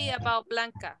 tell me about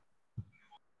Blanca.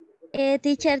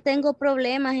 Teacher, tengo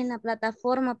problemas en la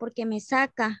plataforma porque me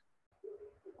saca.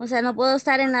 O sea, no puedo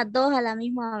estar en las dos a la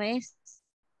misma vez.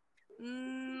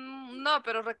 No,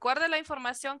 pero recuerde la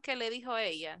información que le dijo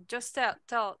ella. Just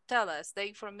tell us the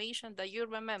information that you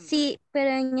remember. Sí,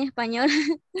 pero en español.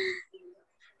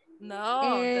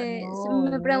 No.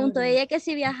 Me preguntó ella que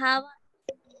si viajaba.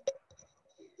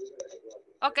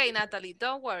 Okay, Natalie,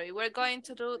 don't worry. We're going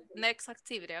to do next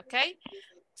activity, okay?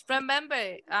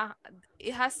 Remember,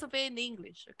 it has to be in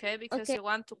English, okay? Because you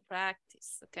want to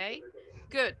practice, okay?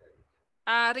 Good.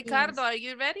 Ricardo, are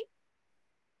you ready?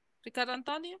 Ricardo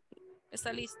Antonio,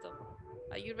 ¿está listo?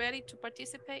 Are you ready to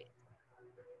participate?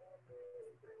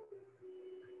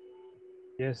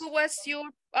 Yes. Who was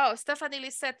your, Stephanie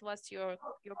Lisette was your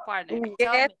partner.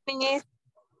 Yes, Miss.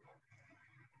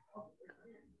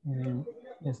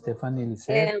 Stephanie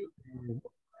Lisette.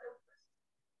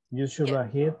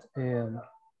 Usually eat.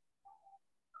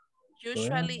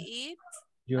 Usually eat.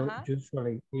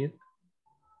 Usually eat.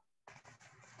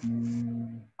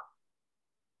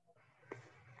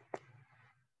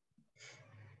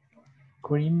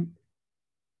 Cream.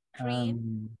 Egg.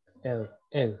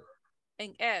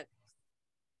 And egg.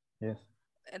 Yes.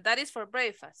 And that is for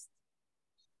breakfast.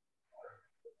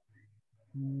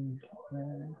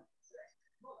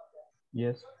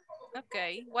 Yes.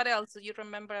 Okay. What else do you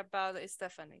remember about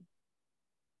Stephanie?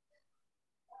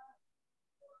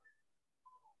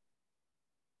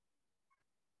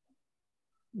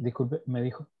 Disculpe, me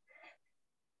dijo.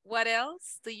 What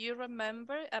else do you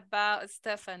remember about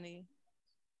Stephanie?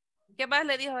 ¿Qué más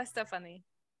le dijo a Stephanie?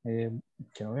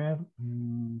 Quiero ver.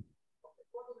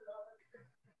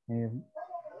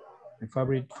 My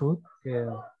favorite food.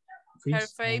 Fish. Her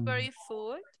favorite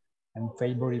food. And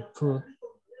favorite food.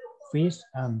 Fish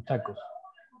and tacos.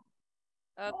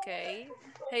 Okay.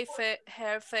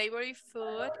 Her favorite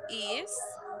food is.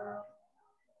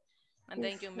 And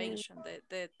then you mention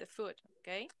the food,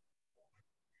 okay?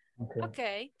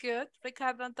 Okay, good.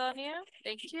 Ricardo Antonio,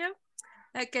 thank you.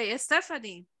 Okay,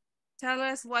 Stephanie, tell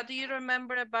us, what do you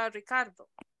remember about Ricardo?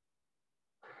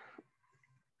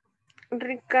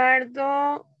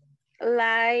 Ricardo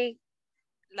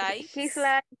he's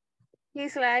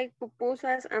like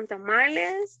pupusas and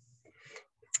tamales.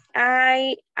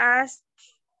 I asked,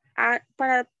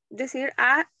 para decir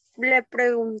le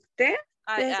pregunté.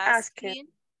 I asked him.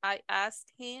 I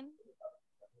asked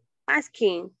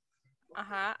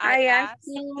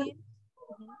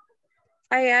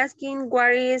him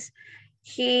what is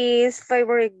his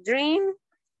favorite drink.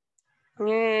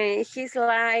 He's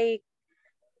like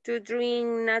to drink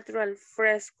natural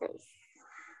frescos.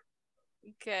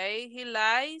 Okay, he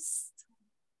likes,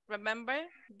 remember,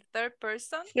 the third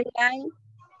person?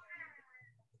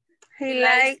 He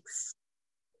likes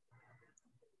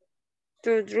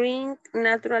to drink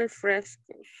natural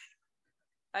frescos.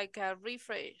 Like a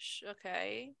refresh,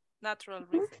 okay. Natural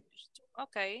refresh.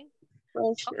 Okay.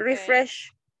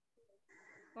 Refresh.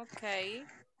 Okay.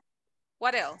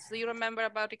 What else do you remember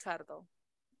about Ricardo?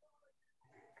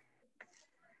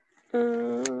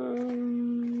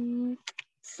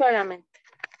 Solamente.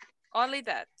 Only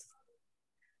that.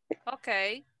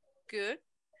 Okay, good.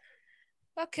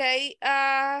 Okay,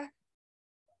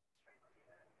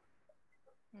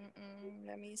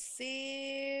 let me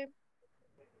see.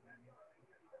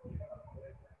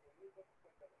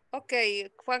 Okay,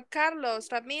 Juan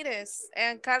Carlos Ramirez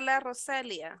and Carla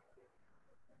Roselia.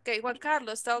 Okay, Juan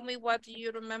Carlos, tell me what do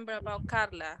you remember about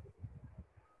Carla?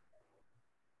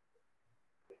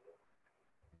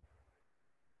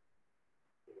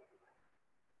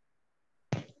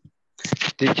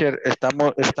 Teacher,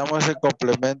 estamos en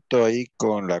complemento ahí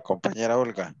con la compañera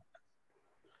Olga.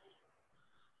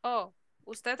 Oh,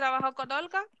 ¿usted trabajó con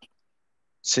Olga?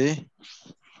 Sí,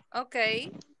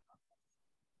 Okay.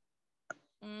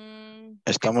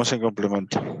 estamos en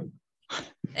complemento.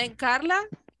 ¿En Carla?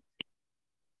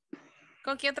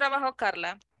 ¿Con quién trabajó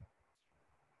Carla?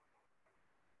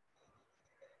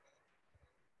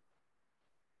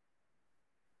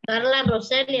 Carla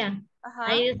Roselia. Ajá.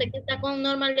 Ahí dice que está con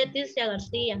Norma Leticia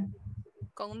García.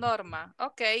 Con Norma,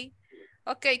 ok.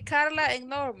 Ok, Carla and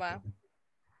Norma.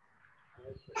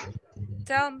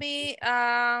 Tell me,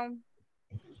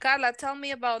 Carla, tell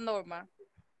me about Norma.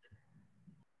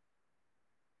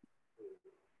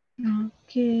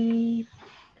 Okay.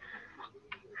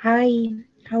 Hi,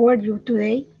 how are you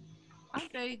today? I'm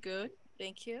very good,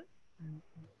 thank you.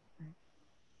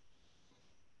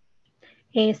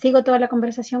 ¿Sigo toda la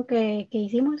conversación que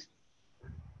hicimos?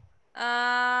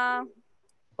 Ah,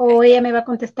 ¿O ella me va a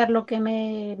contestar lo que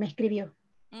me escribió?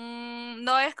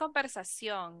 no es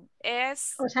conversación,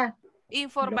 es O sea,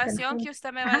 información que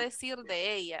usted me va a decir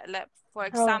de ella. For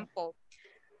example,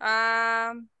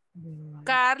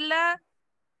 Carla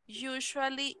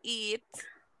usually eats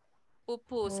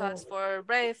pupusas for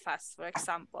breakfast, for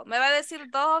example. Me va a decir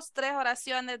 2, 3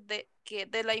 oraciones de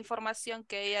la información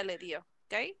que ella le dio,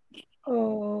 ¿ok?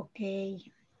 Ok.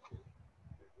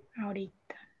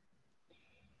 Ahorita.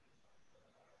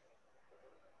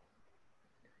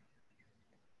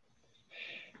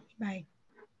 Bye.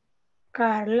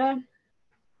 Carla.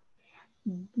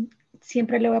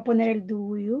 Siempre le voy a poner el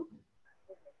do you.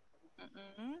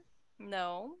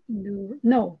 No.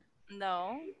 No.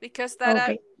 No, because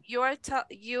that you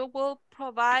will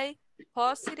provide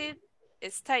positive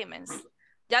statements.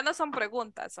 Ya no son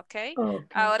preguntas, ¿ok?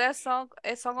 Ahora son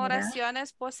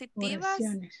oraciones positivas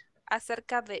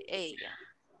acerca de ella.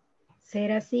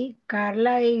 ¿Será así?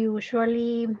 Carla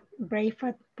usually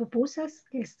breakfast pupusas.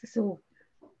 Este es su.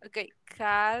 Ok,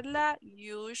 Carla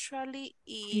usually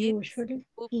eats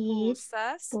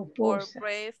pupusas for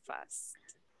breakfast.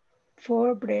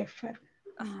 For breakfast.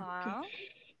 Ajá.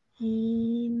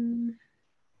 Y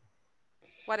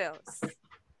what else?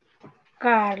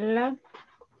 Carla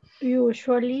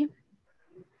usually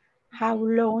have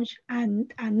lunch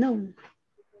and noon.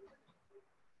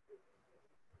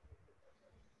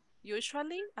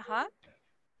 Usually, ajá.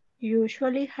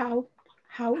 Usually have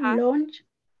lunch.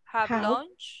 Have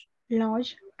lunch.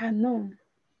 Lunch at noon.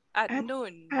 At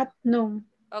noon. At noon.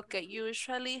 Okay,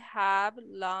 usually have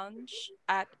lunch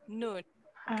at noon.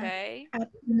 Okay.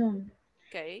 At noon.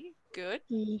 Okay, good.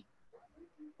 Y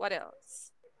what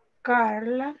else?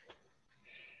 Carla.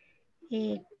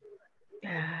 It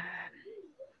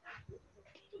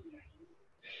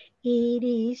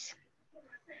is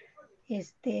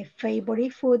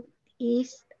favorite food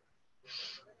is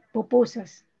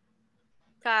pupusas.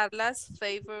 Carla's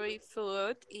favorite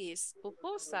food is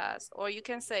pupusas. Or you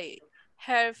can say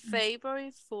her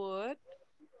favorite food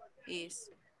is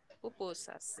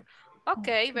pupusas.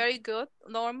 Okay, very good.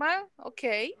 Norma,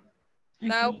 okay.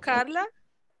 Now, Carla.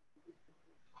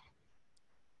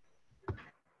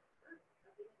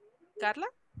 Carla?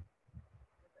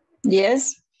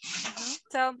 Yes.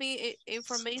 Tell me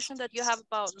information that you have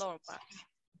about Norma.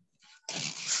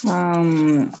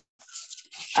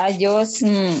 I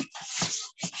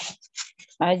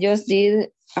just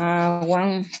did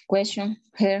one question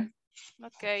here.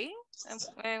 Okay,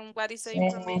 and what is the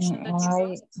information that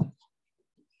you got?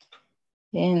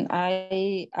 And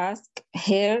I asked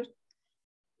her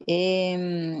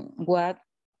what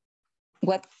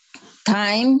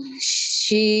time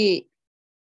she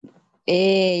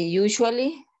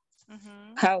usually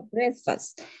have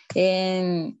breakfast,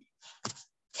 and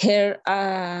her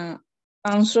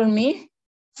answer me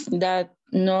that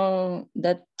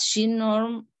she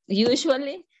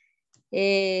usually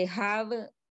have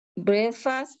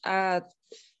breakfast at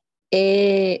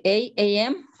 8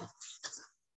 a.m.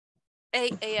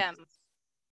 8 a.m.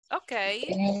 Okay.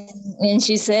 And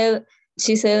she said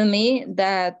me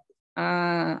that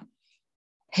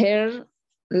her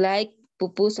like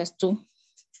pupusas too.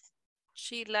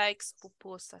 She likes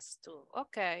pupusas too.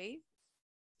 Okay.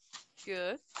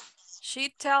 Good.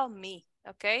 She tell me.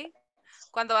 Okay.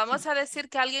 Cuando vamos a decir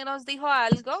que alguien nos dijo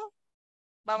algo,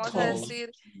 vamos a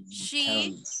decir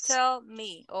she tell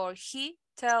me or he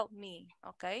tell me.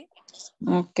 Okay.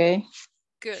 Okay.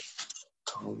 Good.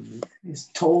 Es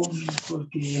told me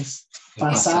porque es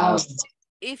pasado.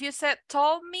 If you said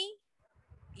told me,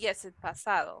 yes, it's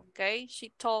pasado. Okay. She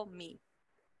told me.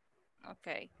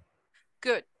 Okay.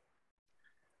 Good.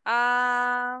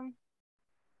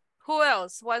 Who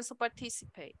else wants to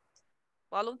participate?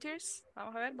 Volunteers?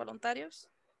 Vamos a ver, voluntarios.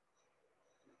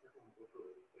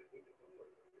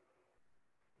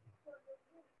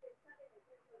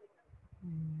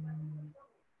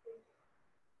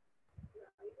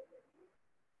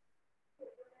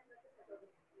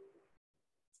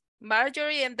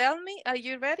 Marjorie and Delmy, are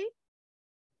you ready?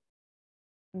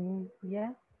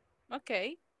 Yeah.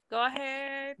 Okay, go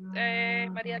ahead,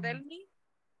 Maria Delmy.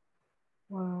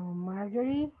 Well,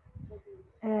 Marjorie,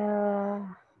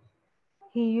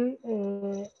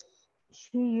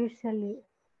 she usually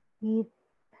eat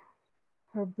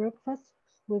her breakfast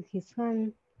with his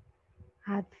son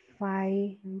at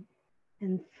 5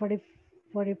 and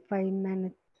 45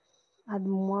 minutes at the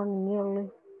morning early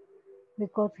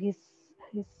because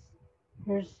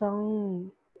her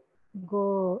son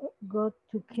go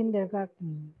to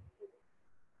kindergarten.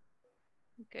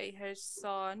 Okay, her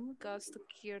son goes to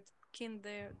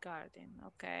kindergarten.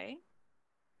 Okay.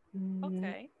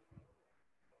 Okay.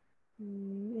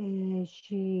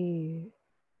 She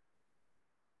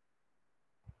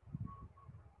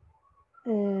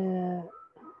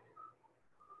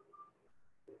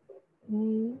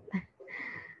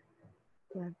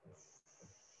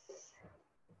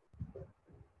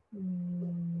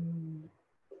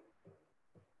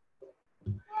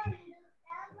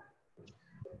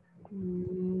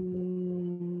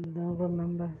don't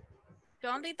remember.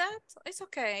 Only that? It's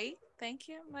okay. Thank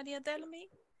you, Maria Delmy.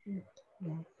 Yeah.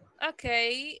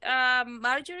 Okay,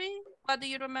 Marjorie, what do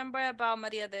you remember about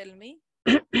Maria Delmy?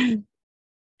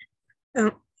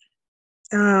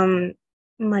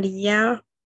 María,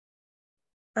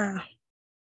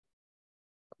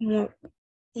 como,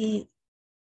 y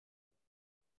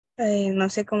no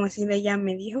sé cómo decirle, ella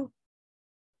me dijo.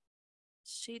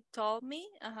 She told me,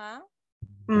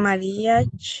 María,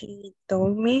 she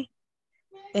told me,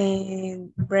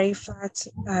 and breakfast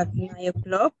at 9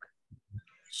 o'clock.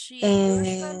 She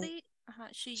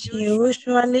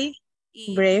usually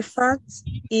eats breakfast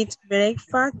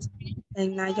at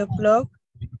 9 o'clock.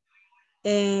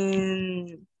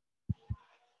 And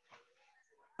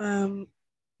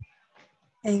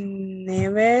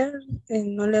never,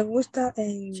 no le gusta.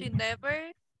 She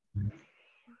never.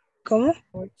 ¿Cómo?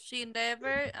 She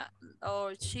never,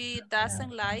 or she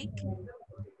doesn't like.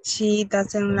 She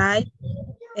doesn't like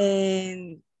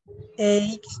eggs,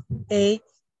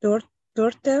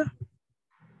 turtle.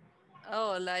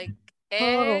 Oh, like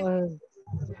egg.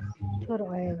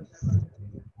 Total eggs.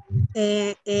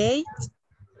 Eggs,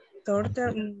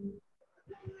 turtle,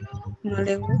 no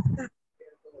le gusta.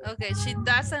 Okay, she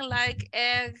doesn't like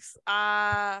eggs.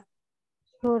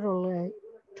 Total eggs.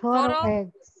 Total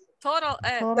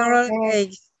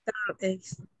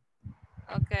eggs.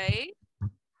 Okay.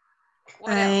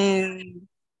 What else?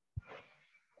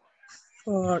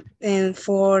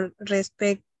 For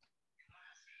respect.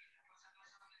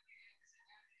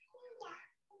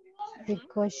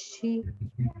 Because she.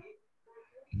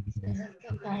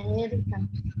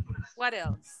 What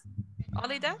else?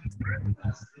 Only that?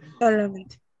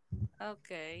 Solamente.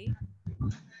 Okay.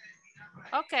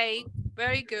 Okay,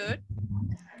 very good.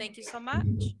 Thank you so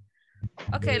much.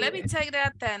 Okay, let me take the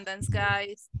attendance,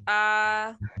 guys.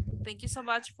 Thank you so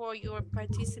much for your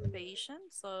participation.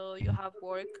 So you have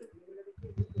work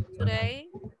today.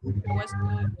 It was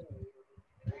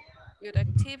good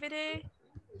activity.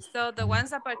 So the ones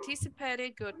that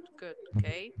participated, good,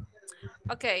 okay.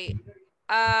 Okay,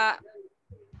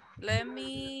 let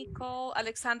me call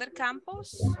Alexander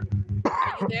Campos.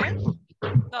 Are you there?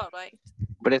 No, right?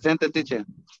 Presente, teacher.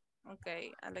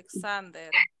 Okay, Alexander.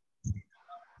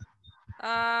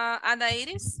 Ana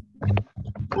Iris?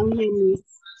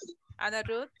 Ana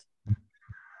Ruth?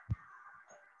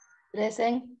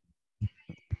 Present.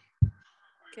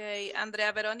 Okay,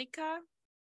 Andrea Verónica?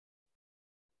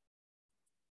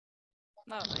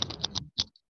 No, right?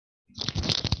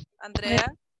 Andrea?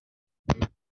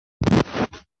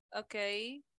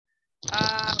 Okay.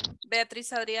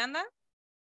 Beatriz Adriana?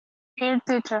 Here,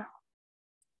 teacher.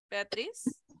 Beatriz.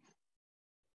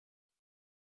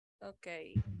 Ok.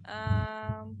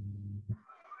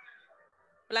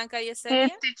 Blanca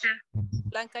Yesenia. teacher.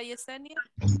 Blanca Yesenia.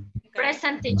 Okay.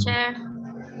 Present, teacher.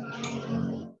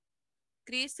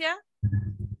 Crisia.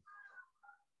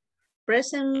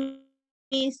 Present,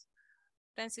 Miss.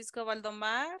 Francisco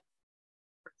Valdomar.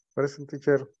 Present,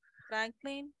 teacher.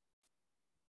 Franklin.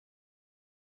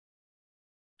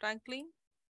 Franklin.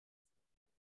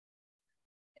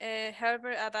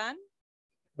 Herbert Adán.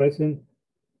 Present.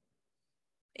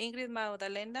 Ingrid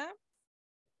Magdalena.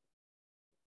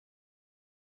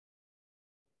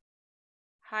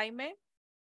 Jaime.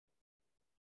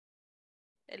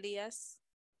 Elías.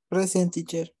 Present,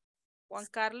 teacher. Juan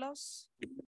Carlos.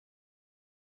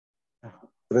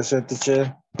 Present,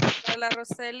 teacher. Carla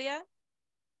Roselia.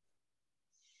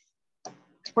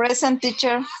 Present,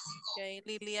 teacher. Okay.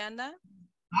 Liliana.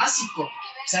 Básico.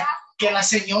 O sea, que la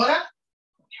señora.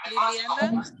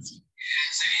 Liliana.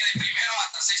 Sería de primero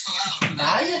hasta sexto grado.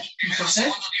 Vaya,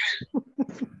 entonces.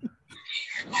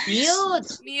 Mute.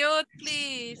 Mute,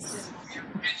 please.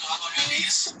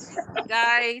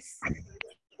 Guys.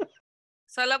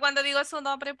 Solo cuando digo su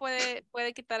nombre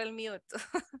puede quitar el mute.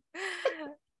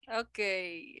 Ok.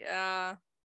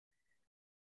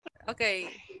 Ok.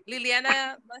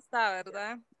 Liliana no está,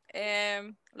 ¿verdad?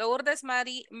 Lourdes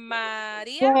María.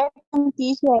 Present,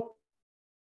 teacher.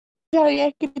 Yo había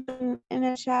escrito en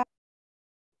el chat.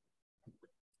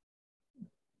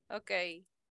 Ok.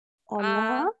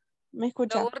 Hola, ¿me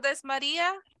escucha? Lourdes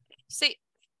María. Sí.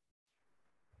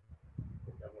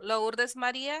 Lourdes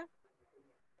María.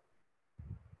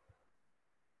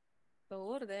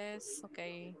 Lourdes. Ok,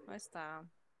 no está.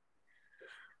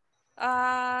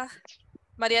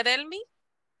 María Delmi.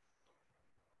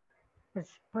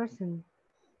 Present.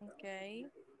 Ok.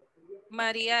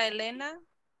 María Elena.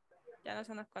 Ya no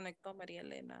se nos conectó María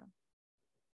Elena.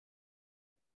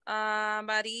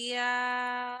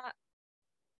 María.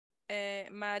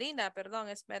 Marina, perdón,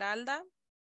 Esmeralda.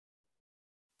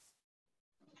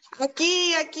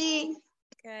 Aquí.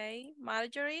 Ok.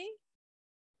 Marjorie.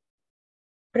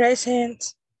 Present.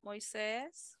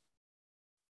 Moisés.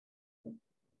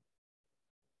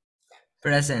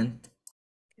 Present.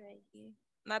 Okay.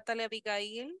 Natalia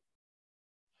Abigail.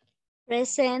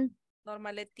 Present.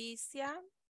 Norma Leticia.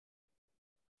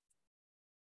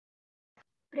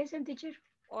 Present, teacher.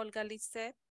 Olga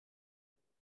Lisset.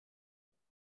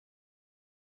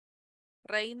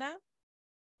 Reina.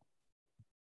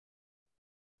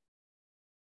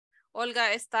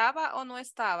 Olga, ¿estaba o no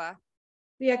estaba?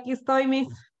 Sí, aquí estoy, Miss.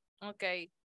 Ok.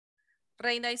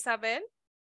 Reina Isabel.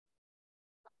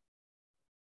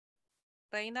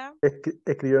 Reina.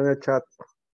 Escribió en el chat.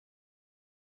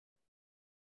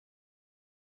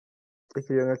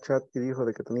 Escribió en el chat y dijo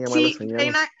de que tenía mala Sí, señal.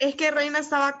 Reina, es que Reina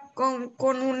estaba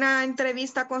con una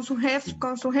entrevista con su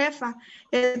jefa.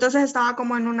 Entonces estaba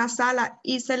como en una sala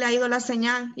y se le ha ido la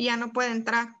señal y ya no puede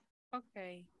entrar. Ok.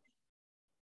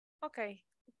 Ok.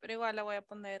 Pero igual la voy a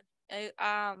poner.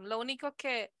 Lo único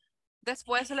que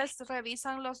después les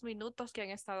revisan los minutos que han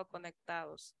estado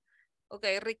conectados. Ok,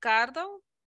 Ricardo.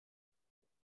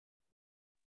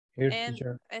 Here, And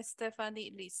teacher.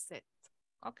 Stephanie Lisset.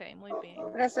 Ok, muy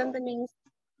bien. Present, Miss.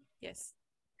 Yes,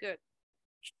 good.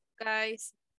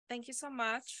 Guys, thank you so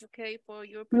much, okay, for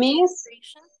your Miss,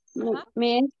 participation.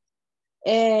 Miss,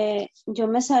 yo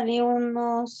me salí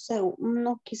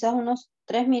quizás unos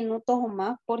 3 minutos o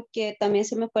más porque también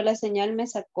se me fue la señal, me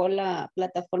sacó la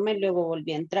plataforma y luego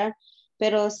volví a entrar,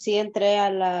 pero sí entré a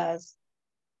las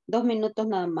 2 minutos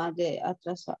nada más de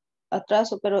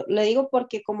atraso, pero le digo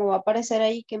porque como va a aparecer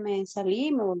ahí que me salí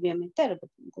y me volví a meter,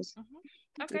 entonces he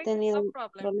Okay, tenido no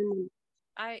problem. problemas.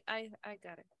 I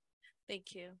got it.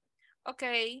 Thank you.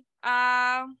 Okay,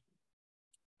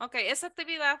 okay, esa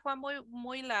actividad fue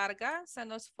muy larga, se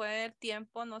nos fue el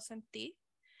tiempo, no sentí.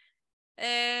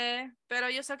 Pero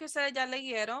yo sé que ustedes ya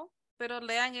leyeron, pero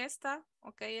lean esta,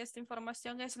 okay, esta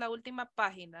información es la última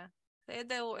página.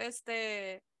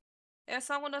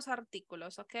 Son unos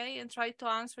artículos, okay, and try to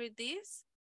answer this.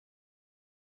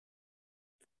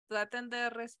 Traten de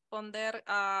responder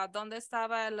a dónde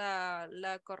estaba la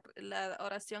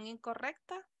oración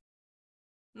incorrecta.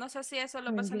 No sé si eso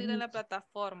lo va a salir en la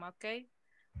plataforma, ¿ok?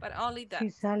 But only that.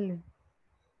 Sí sale.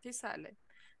 Sí sale.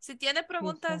 Si tiene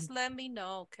preguntas, let me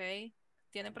know, ¿ok?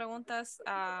 Tiene preguntas,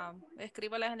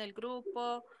 escríbalas en el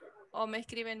grupo o me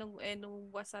escriben en un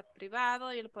WhatsApp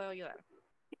privado y yo le puedo ayudar.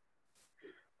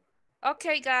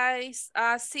 Okay, guys.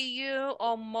 See you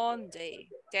on Monday,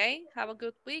 okay? Have a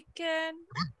good weekend.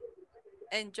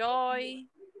 Enjoy.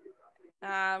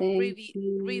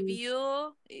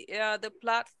 Review the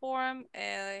platform,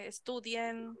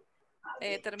 estudien,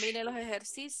 termine los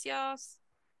ejercicios.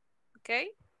 Okay.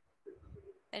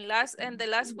 And the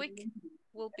last week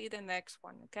will be the next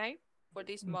one, okay? For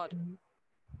this module.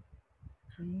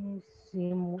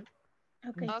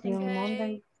 Okay.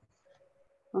 Okay.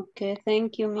 Okay,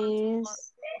 thank you,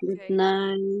 Miss. Good Okay.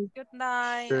 night. Good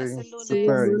night. Okay, Hasta el See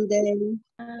you lunes. Monday.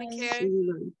 Take See care.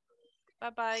 you.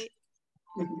 Bye-bye.